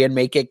country and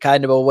make it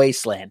kind of a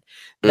wasteland.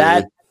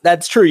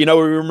 That's true. You know,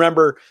 we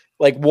remember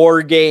like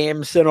war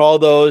games and all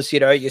those, you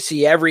know, you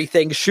see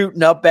everything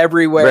shooting up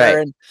everywhere.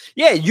 And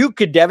yeah, you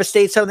could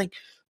devastate something,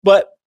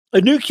 but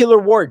a nuclear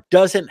war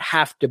doesn't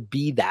have to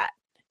be that.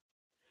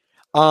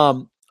 A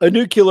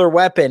nuclear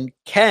weapon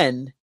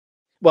can,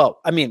 well,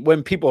 I mean,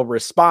 when people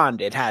respond,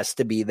 it has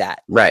to be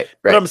that. Right.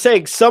 But I'm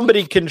saying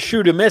somebody can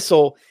shoot a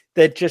missile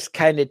that just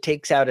kind of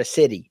takes out a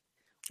city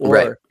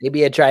or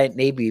maybe a giant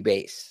Navy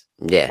base.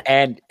 Yeah.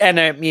 And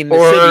I mean, the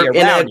or city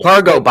in a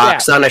cargo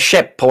box on a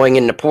ship pulling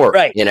into port,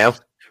 you know?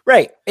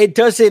 Right. It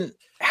doesn't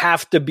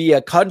have to be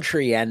a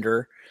country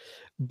ender,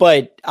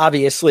 but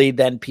obviously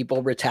then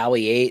people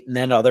retaliate and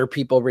then other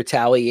people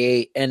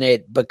retaliate and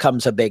it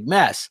becomes a big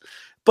mess.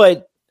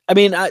 But I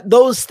mean,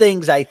 those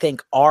things I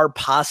think are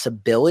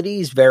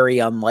possibilities, very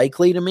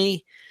unlikely to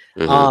me.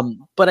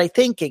 But I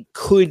think it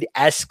could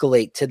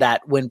escalate to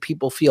that when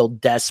people feel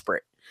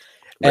desperate.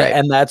 Right.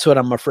 And that's what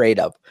I'm afraid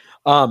of.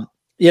 I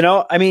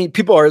mean,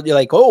 people are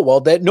like, oh,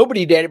 well, that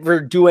nobody did ever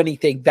do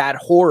anything that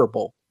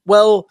horrible.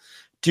 Well,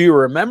 do you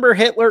remember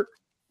Hitler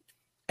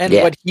and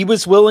what he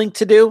was willing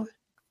to do?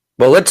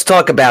 Well, let's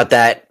talk about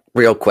that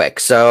real quick.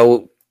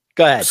 So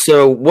go ahead.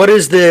 So what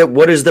is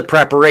the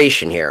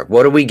preparation here?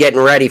 What are we getting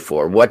ready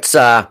for? What's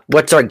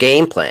our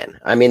game plan?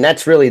 I mean,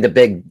 that's really the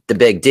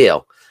big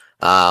deal.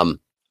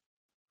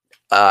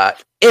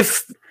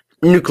 If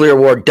nuclear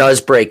war does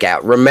break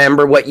out,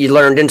 remember what you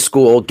learned in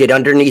school. Get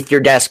underneath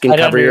your desk and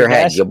cover your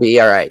head. You'll be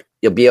all right.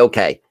 You'll be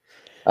okay.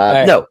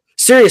 Right. No,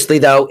 seriously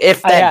though,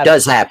 if that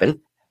does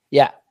happen,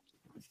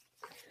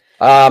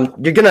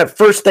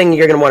 first thing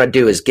you're gonna want to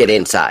do is get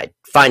inside,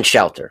 find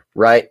shelter.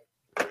 Right,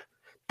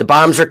 the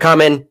bombs are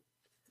coming.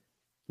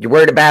 You're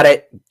worried about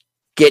it.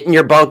 Get in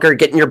your bunker.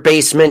 Get in your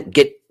basement.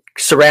 Get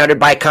surrounded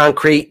by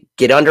concrete.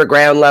 Get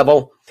underground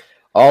level.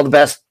 All the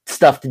best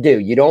stuff to do.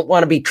 You don't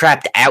want to be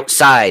trapped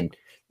outside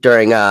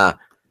during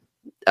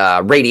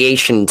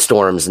radiation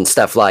storms and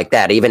stuff like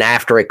that. Even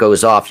after it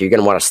goes off, you're going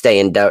to want to stay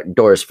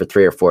indoors for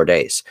 3 or 4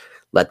 days.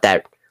 Let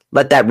that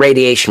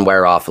radiation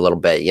wear off a little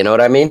bit. You know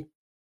what I mean?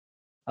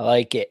 I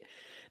like it.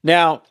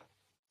 Now,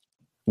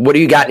 what do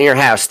you got in your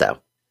house though?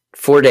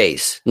 4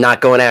 days, not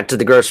going out to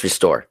the grocery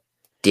store.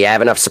 Do you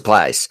have enough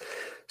supplies?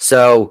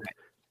 So,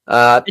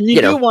 and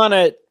you do want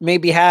to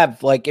maybe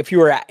have, like, if you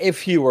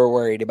were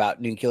worried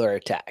about nuclear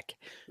attack,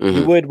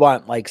 you would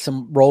want like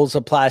some rolls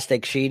of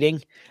plastic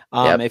sheeting.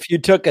 If you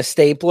took a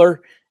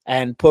stapler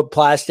and put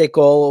plastic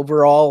all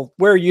over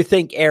where you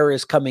think air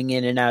is coming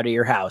in and out of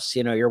your house,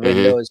 your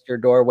windows, your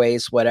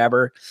doorways,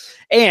 whatever.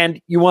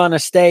 And you want to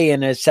stay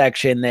in a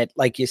section that,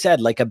 like you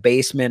said, like a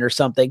basement or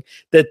something,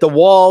 that the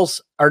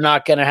walls are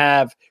not going to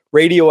have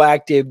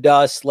radioactive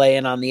dust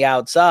laying on the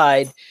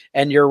outside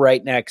and you're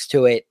right next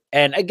to it.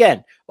 And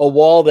again, a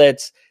wall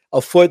that's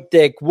a foot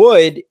thick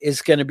wood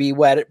is going to be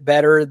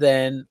better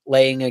than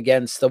laying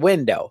against the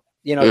window.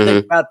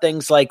 Think about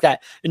things like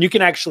that. And you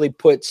can actually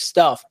put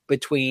stuff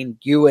between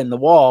you and the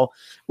wall,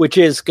 which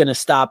is going to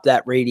stop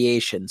that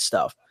radiation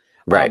stuff.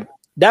 Right.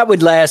 That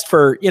would last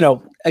for,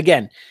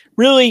 again,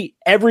 really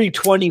every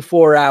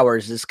 24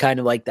 hours is kind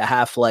of like the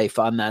half-life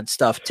on that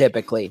stuff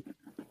typically.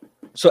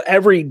 So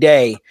every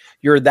day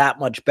you're that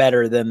much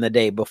better than the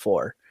day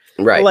before.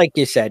 Right. But like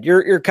you said,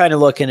 you're kind of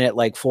looking at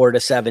like 4 to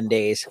 7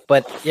 days,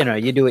 but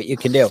you do what you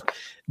can do.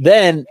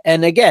 Then,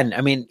 and again,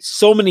 I mean,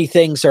 so many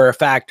things are a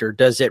factor.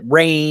 Does it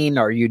rain?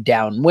 Are you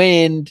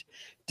downwind?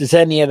 Does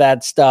any of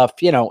that stuff,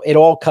 it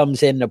all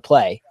comes into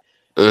play.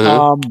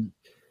 What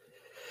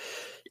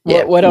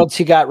else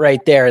you got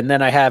right there? And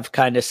then I have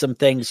kind of some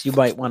things you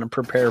might want to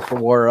prepare for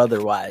war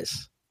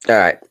otherwise. All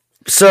right.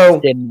 So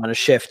didn't want to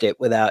shift it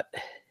without.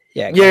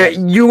 Yeah,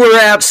 you were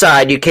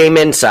outside. You came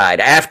inside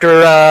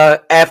after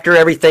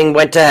everything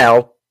went to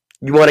hell.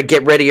 You want to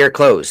get rid of your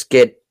clothes.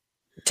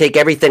 Take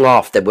everything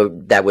off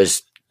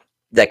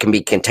that can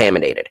be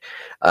contaminated.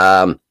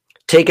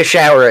 Take a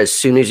shower as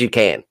soon as you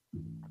can.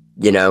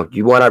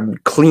 You want to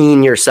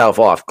clean yourself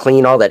off,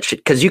 clean all that shit,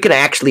 because you can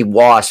actually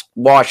wash.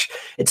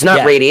 It's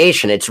not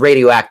radiation; it's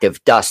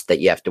radioactive dust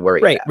that you have to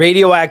worry about.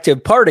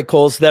 Radioactive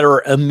particles that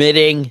are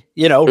emitting,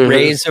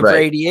 rays of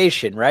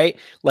radiation. Right,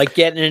 like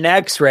getting an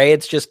X-ray,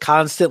 it's just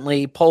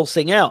constantly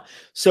pulsing out.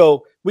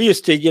 So we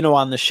used to,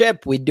 on the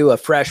ship, we'd do a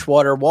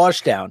freshwater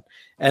wash down,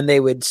 and they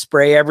would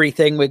spray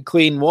everything with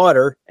clean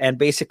water and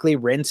basically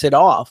rinse it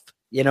off,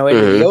 into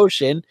the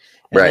ocean,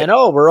 and then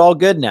we're all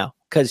good now.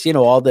 Because,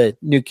 all the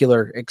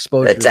nuclear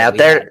exposure that's out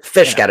there,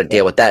 fish got to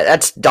deal with that.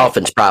 That's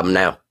dolphins' problem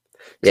now.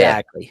 Yeah.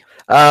 Exactly.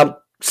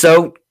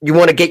 So you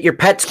want to get your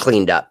pets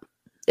cleaned up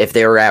if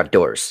they were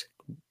outdoors.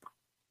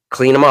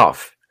 Clean them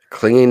off.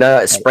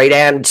 Spray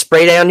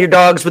down your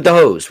dogs with the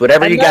hose.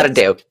 Whatever you got to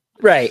do.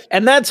 Right.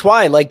 And that's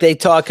why, like, they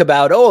talk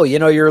about,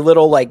 your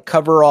little, like,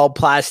 cover-all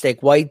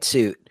plastic white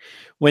suit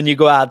when you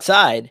go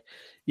outside.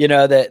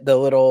 The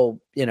little,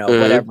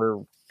 whatever.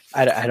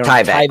 I don't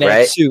tie back,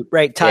 right? Suit,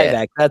 right? Tie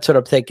back. That's what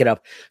I'm thinking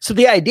of. So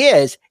the idea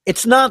is,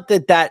 it's not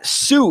that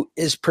suit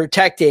is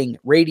protecting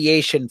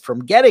radiation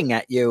from getting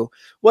at you.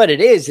 What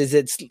it is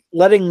it's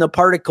letting the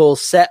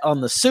particles set on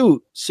the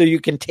suit so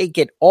you can take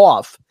it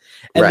off,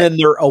 and then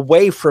they're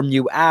away from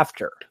you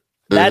after.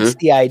 That's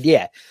the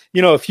idea.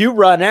 If you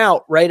run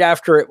out right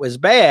after it was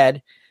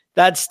bad,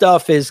 that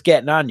stuff is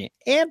getting on you.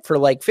 And for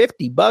like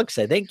 $50,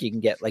 I think you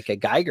can get like a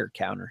Geiger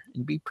counter.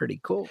 It'd be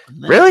pretty cool.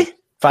 Really?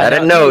 I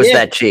didn't know it was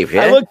that cheap.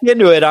 Yeah? I looked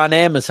into it on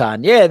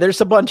Amazon. Yeah, there's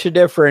a bunch of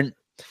different,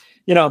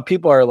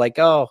 people are like,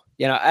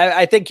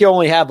 I think you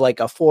only have like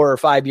a 4 or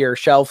 5 year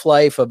shelf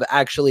life of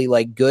actually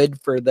like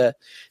good for the,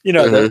 the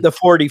 $40,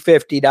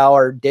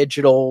 $50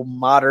 digital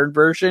modern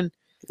version.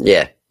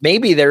 Yeah.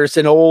 Maybe there's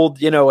an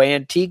old,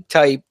 antique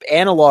type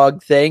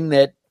analog thing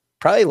that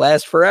probably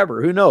last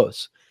forever. Who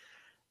knows?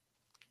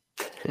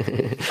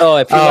 Oh,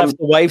 if you left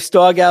the wife's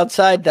dog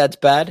outside, that's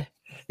bad.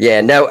 Yeah,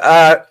 no.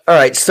 All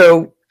right.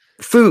 So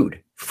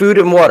food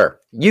and water.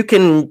 You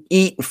can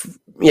eat,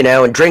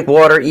 and drink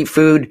water, eat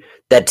food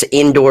that's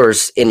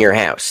indoors in your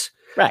house.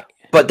 Right.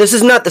 But this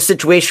is not the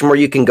situation where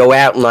you can go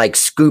out and like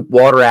scoop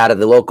water out of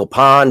the local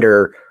pond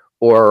or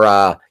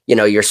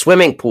your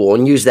swimming pool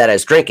and use that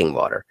as drinking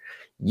water.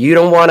 You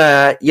don't want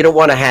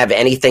to have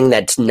anything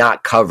that's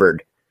not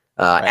covered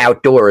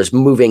outdoors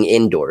moving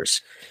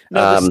indoors.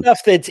 No, the stuff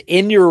that's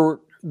in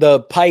the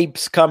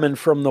pipes coming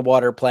from the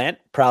water plant,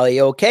 probably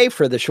okay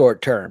for the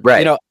short term.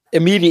 Right.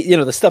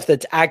 Immediate, the stuff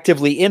that's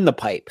actively in the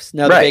pipes.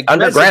 Now, right.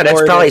 Underground,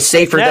 that's probably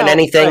safer than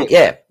anything. Right.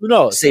 Yeah. Who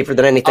knows? Safer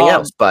than anything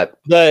else. But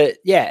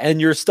and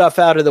your stuff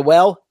out of the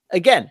well,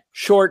 again,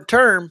 short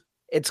term,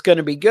 it's going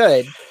to be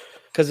good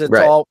because it's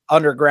all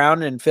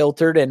underground and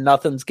filtered and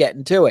nothing's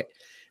getting to it.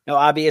 Now,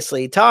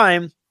 obviously,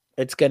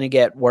 it's going to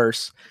get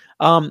worse.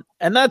 And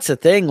that's the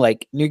thing,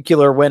 like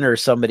nuclear winter,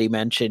 somebody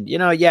mentioned, you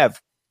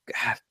have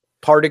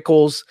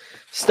particles,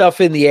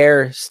 stuff in the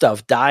air,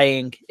 stuff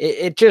dying.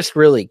 It just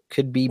really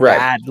could be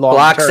bad.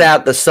 Blocks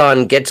out the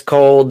sun, gets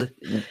cold.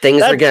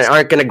 Things aren't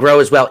going to grow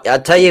as well.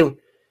 I'll tell you.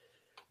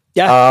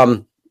 Yeah.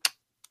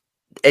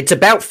 It's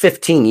about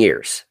 15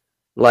 years,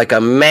 like a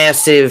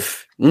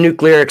massive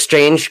nuclear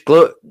exchange.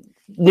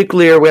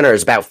 Nuclear winter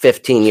is about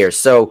 15 years.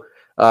 So,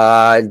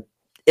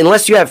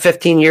 unless you have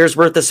 15 years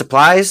worth of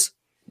supplies,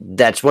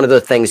 that's one of the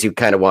things you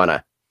kind of want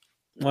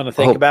to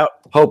think about,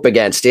 hope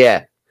against.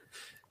 Yeah.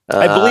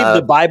 I believe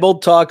the Bible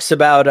talks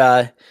about,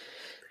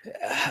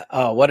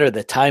 what are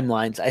the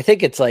timelines? I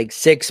think it's like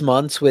 6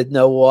 months with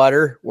no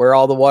water, where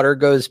all the water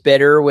goes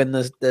bitter when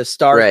the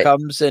star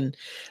comes. And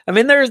I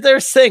mean,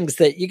 there's things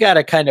that you got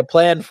to kind of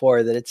plan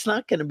for that it's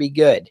not going to be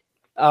good.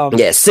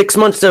 6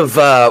 months of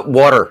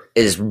water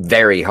is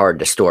very hard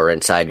to store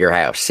inside your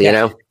house, you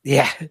know?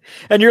 Yeah.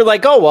 And you're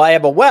like, oh, well, I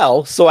have a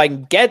well, so I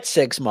can get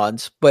 6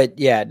 months. But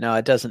no,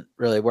 it doesn't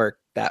really work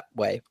that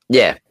way.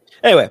 Yeah.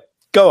 Anyway,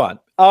 go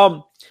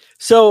on.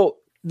 So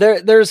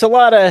there's a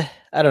lot of,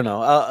 I don't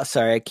know.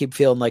 Sorry, I keep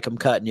feeling like I'm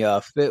cutting you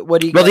off. But what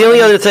do you? Well, the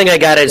only other thing I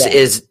got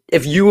is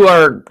if you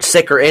are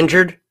sick or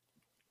injured,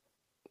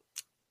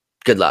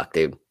 good luck,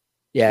 dude.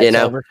 Yeah,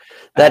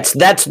 that's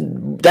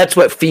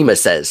what FEMA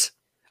says.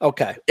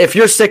 Okay. If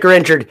you're sick or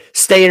injured,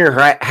 stay in your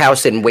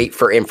house and wait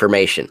for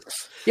information.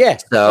 Yeah.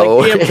 So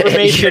like the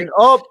information.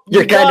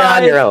 you're kind of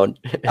on your own.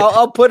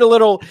 I'll put the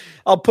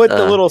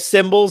little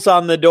symbols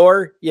on the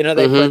door. They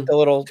put the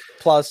little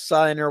plus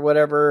sign or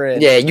whatever.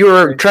 And, you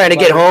were trying to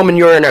get home and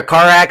you were in a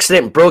car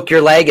accident and broke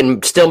your leg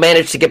and still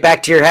managed to get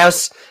back to your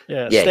house.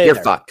 Yeah, you're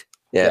fucked.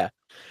 Yeah.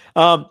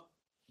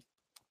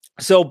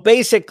 So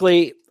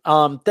basically,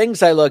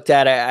 things I looked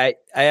at, I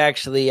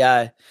actually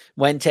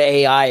went to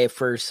AI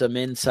for some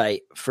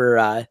insight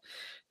for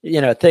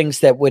things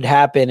that would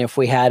happen if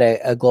we had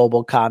a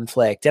global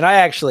conflict. And I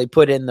actually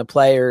put in the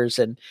players,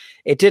 and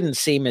it didn't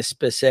seem as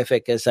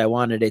specific as I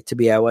wanted it to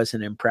be. I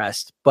wasn't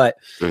impressed. But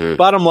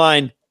bottom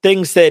line,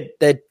 things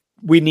that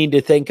we need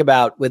to think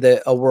about with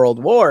a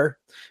world war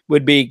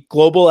would be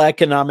global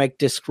economic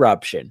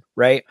disruption,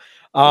 right?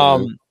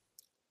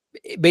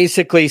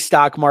 Basically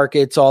stock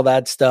markets, all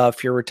that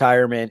stuff, your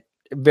retirement,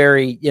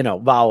 very,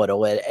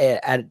 volatile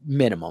at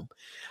minimum.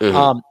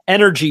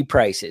 Energy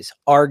prices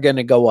are going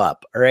to go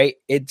up. All right.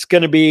 It's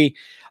going to be,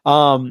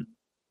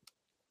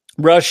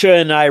 Russia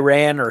and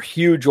Iran are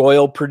huge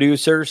oil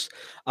producers.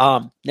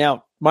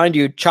 Now, mind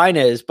you, China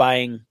is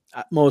buying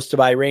most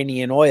of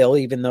Iranian oil,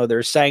 even though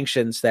there's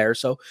sanctions there.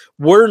 So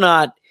we're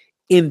not,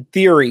 in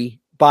theory,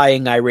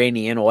 buying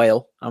Iranian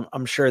oil.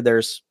 I'm sure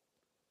there's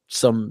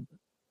some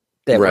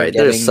that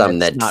there's some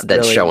that's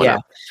really, showing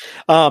up.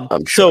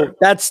 I'm sure. So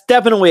that's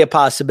definitely a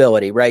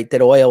possibility, right?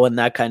 That oil and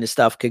that kind of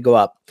stuff could go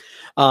up.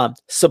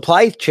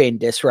 Supply chain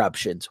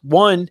disruptions.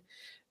 One,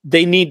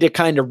 they need to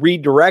kind of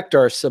redirect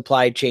our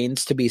supply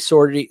chains to be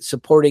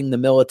supporting the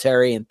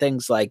military and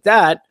things like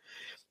that.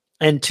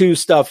 And two,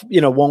 stuff,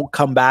 won't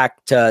come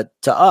back to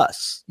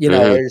us,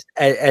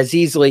 as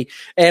easily.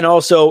 And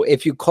also,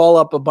 if you call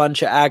up a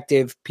bunch of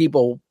active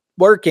people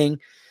working,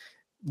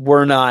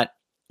 we're not,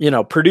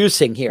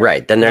 producing here.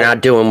 Right. Then they're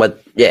not doing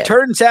what,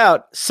 Turns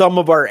out some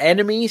of our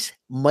enemies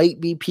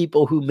might be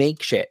people who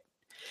make shit.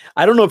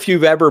 I don't know if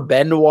you've ever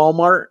been to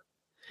Walmart,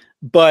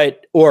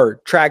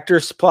 or Tractor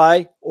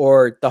Supply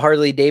or the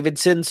Harley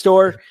Davidson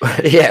store.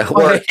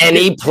 Or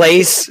any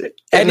place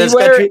in this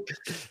country.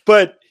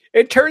 But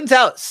it turns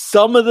out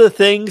some of the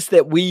things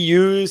that we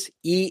use,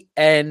 eat,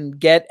 and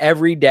get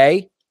every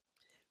day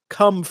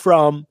come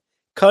from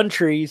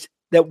countries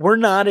that we're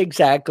not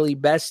exactly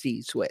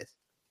besties with.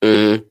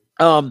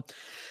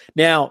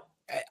 Now,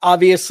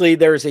 obviously,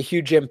 there's a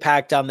huge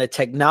impact on the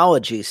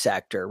technology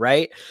sector,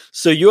 right?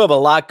 So you have a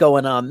lot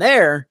going on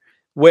there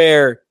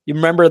where you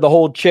remember the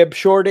whole chip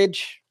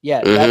shortage?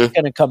 Yeah, that's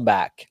going to come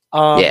back.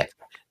 The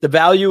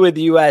value of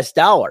the US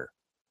dollar.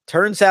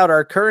 Turns out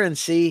our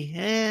currency,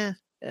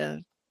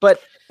 but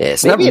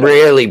it's not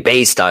really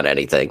based on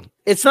anything.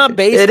 It's not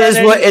based. It is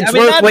what it's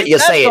worth. What you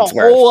say it's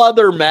worth. A whole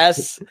other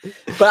mess.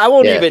 But I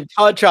won't even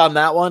touch on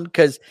that one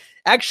because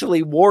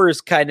actually wars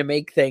kind of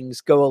make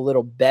things go a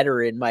little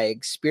better in my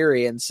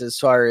experience as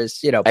far as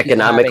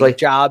economically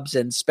jobs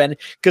and spending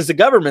because the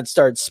government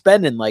starts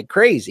spending like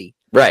crazy.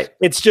 Right.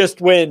 It's just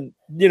when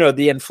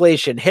the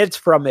inflation hits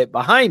from it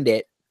behind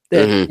it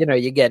that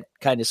you get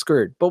kind of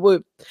screwed.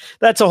 But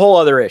that's a whole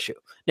other issue.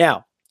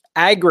 Now,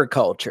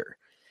 agriculture.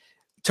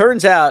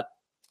 Turns out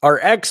our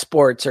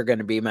exports are going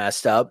to be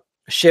messed up.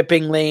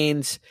 Shipping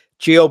lanes,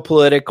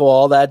 geopolitical,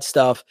 all that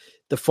stuff.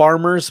 The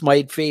farmers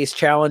might face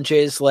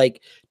challenges.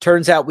 Like,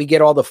 turns out we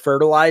get all the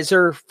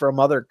fertilizer from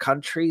other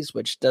countries,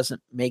 which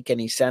doesn't make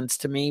any sense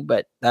to me,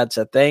 but that's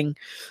a thing.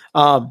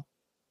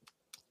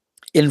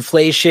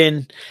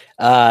 Inflation,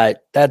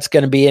 that's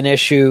going to be an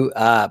issue.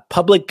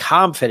 Public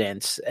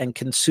confidence and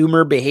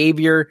consumer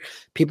behavior.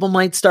 People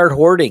might start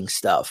hoarding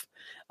stuff.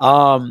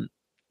 And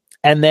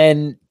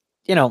then,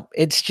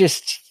 it's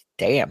just,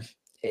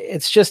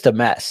 it's just a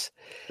mess.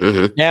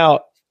 Mm-hmm.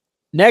 Now,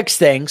 next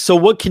thing. So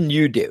what can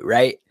you do,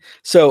 right?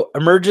 So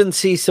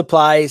emergency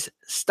supplies,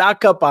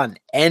 stock up on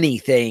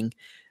anything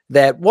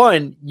that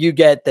one you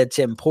get that's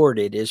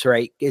imported is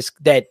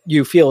that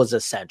you feel is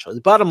essential.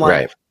 The bottom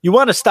line, you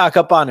want to stock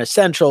up on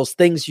essentials,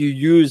 things you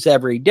use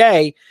every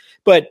day,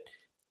 but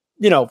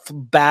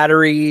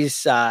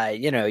batteries,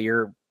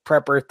 your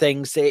prepper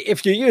things.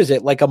 If you use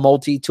it like a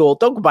multi-tool,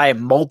 don't buy a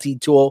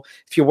multi-tool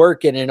if you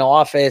work in an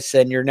office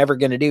and you're never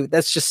going to do it.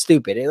 That's just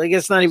stupid.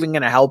 It's not even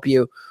going to help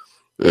you.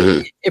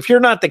 Mm-hmm. If you're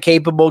not the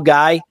capable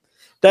guy,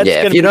 that's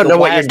if you don't know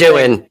what you're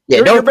doing,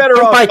 don't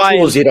buy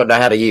tools you don't know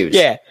how to use.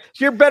 Yeah,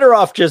 you're better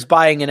off just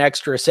buying an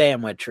extra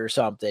sandwich or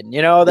something.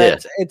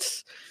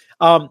 It's.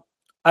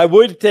 I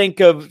would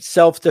think of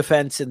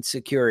self-defense and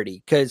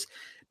security because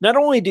not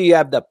only do you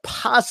have the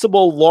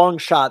possible long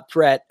shot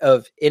threat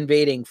of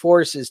invading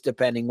forces,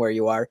 depending where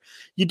you are,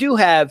 you do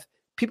have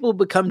people who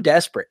become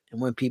desperate. And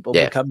when people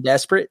become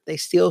desperate, they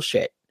steal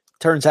shit.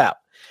 Turns out.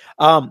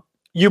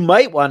 You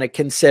might want to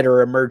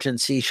consider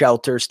emergency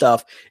shelter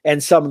stuff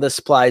and some of the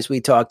supplies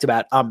we talked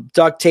about.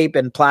 Duct tape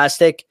and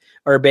plastic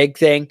are a big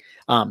thing.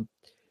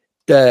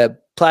 The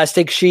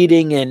plastic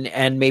sheeting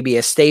and maybe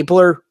a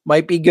stapler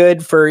might be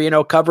good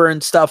for,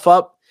 covering stuff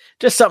up.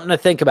 Just something to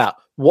think about.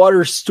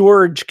 Water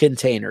storage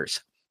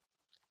containers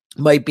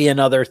might be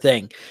another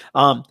thing.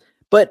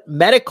 But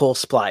medical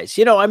supplies,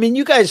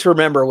 you guys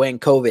remember when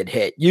COVID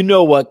hit,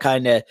 what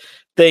kind of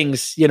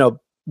things,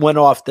 went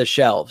off the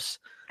shelves.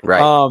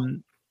 Right.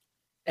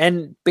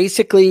 And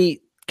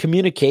basically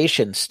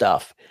communication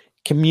stuff,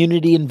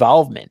 community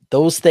involvement,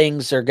 those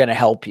things are going to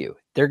help you.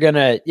 They're going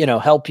to,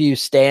 help you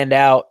stand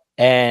out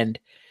and,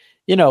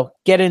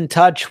 get in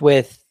touch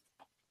with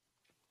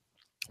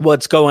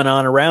what's going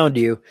on around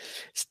you.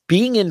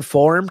 Being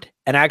informed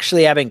and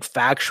actually having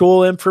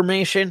factual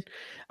information.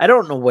 I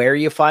don't know where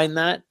you find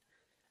that.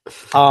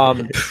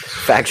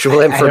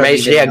 Factual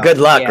information. Yeah. Good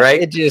luck.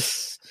 Right.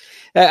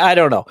 I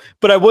don't know,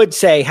 but I would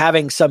say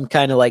having some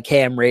kind of like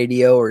ham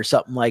radio or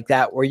something like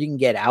that where you can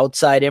get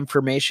outside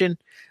information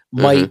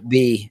might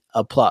be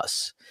a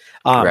plus.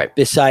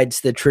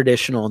 Besides the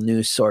traditional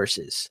news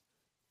sources.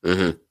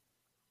 Mm-hmm.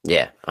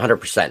 Yeah,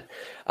 100%.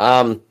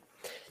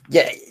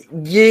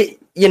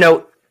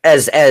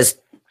 As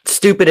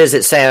stupid as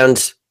it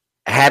sounds,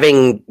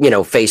 having,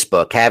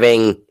 Facebook,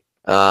 having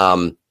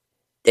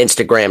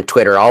Instagram,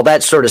 Twitter, all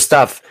that sort of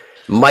stuff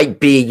might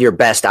be your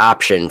best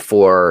option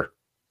for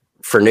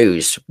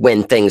news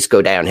when things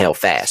go downhill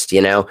fast.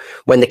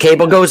 When the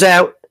cable goes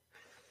out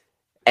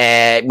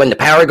and when the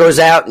power goes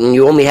out and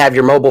you only have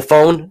your mobile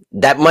phone,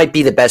 that might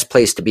be the best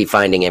place to be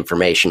finding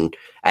information,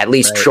 at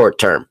least short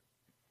term.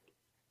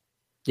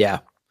 Yeah.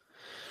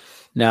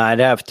 No, I'd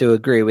have to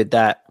agree with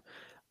that.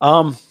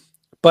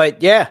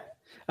 But yeah,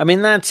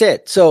 that's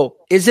it. So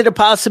is it a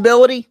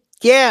possibility?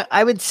 Yeah,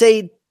 I would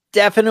say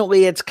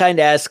definitely it's kind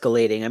of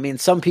escalating.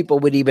 Some people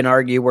would even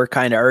argue we're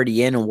kind of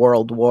already in a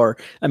world war.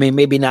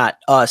 Maybe not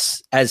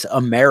us as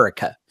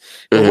America,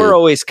 but we're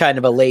always kind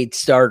of a late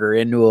starter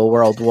into a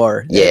world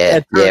war. Yeah,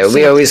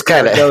 we always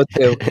kind of go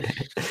to.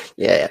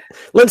 Yeah.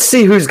 Let's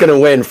see who's going to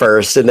win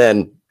first, and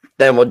then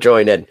we'll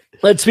join in.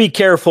 Let's be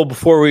careful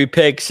before we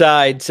pick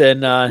sides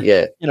and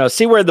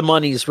see where the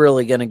money's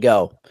really going to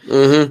go.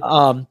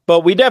 Mm-hmm.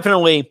 But we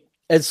definitely,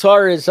 as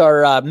far as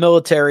our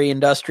military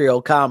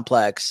industrial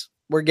complex,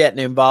 we're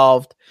getting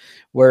involved.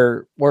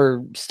 We're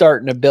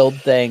starting to build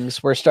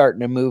things. We're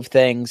starting to move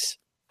things.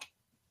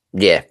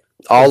 Yeah,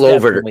 all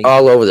over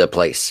the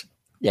place.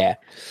 Yeah.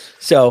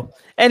 So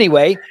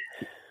anyway,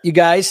 you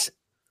guys,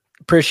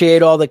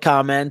 appreciate all the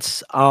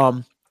comments.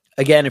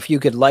 Again, if you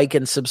could like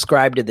and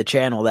subscribe to the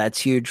channel, that's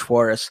huge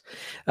for us.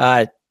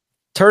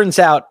 Turns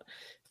out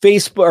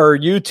Facebook or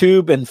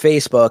YouTube and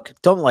Facebook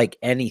don't like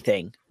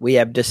anything we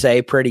have to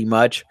say pretty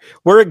much.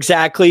 We're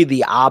exactly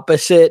the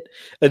opposite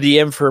of the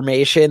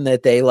information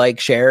that they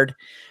shared.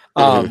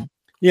 Cause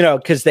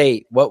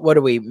what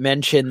do we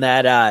mention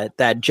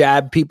that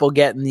jab people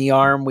get in the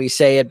arm? We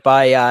say it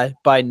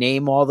by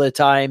name all the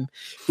time.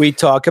 We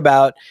talk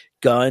about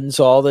guns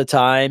all the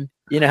time.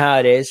 You know how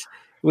it is.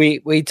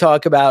 We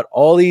talk about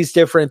all these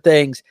different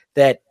things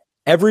that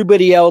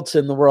everybody else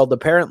in the world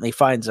apparently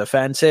finds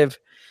offensive.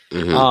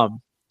 Mm-hmm.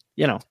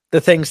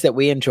 The things that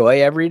we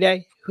enjoy every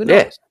day. Who knows?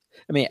 Yeah.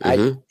 I mean,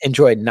 Mm-hmm. I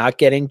enjoy not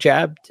getting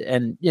jabbed,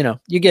 and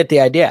you get the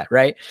idea,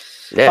 right?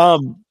 Yeah.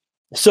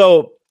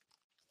 So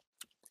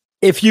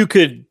if you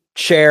could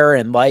share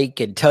and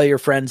and tell your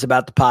friends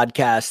about the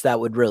podcast, that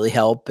would really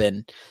help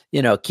and,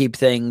 keep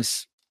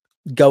things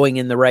going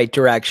in the right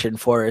direction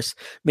for us.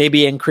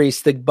 Maybe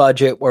increase the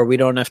budget where we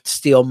don't have to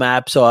steal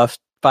maps off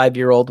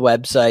 5-year-old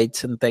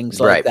websites and things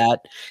like that,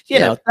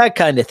 that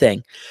kind of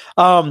thing.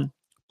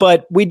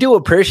 But we do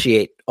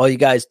appreciate all you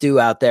guys do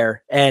out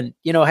there. And,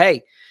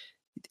 hey,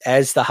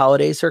 as the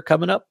holidays are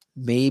coming up,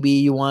 maybe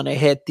you want to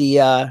hit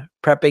the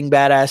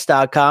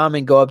preppingbadass.com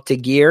and go up to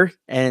gear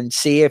and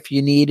see if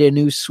you need a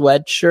new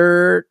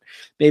sweatshirt,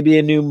 maybe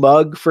a new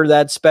mug for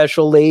that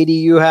special lady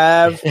you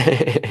have.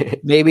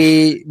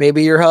 maybe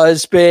your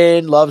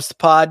husband loves the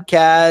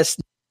podcast.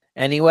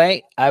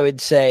 Anyway, I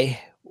would say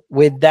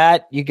with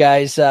that, you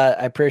guys, I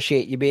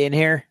appreciate you being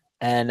here.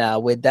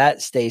 And with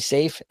that, stay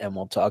safe, and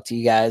we'll talk to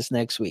you guys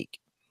next week.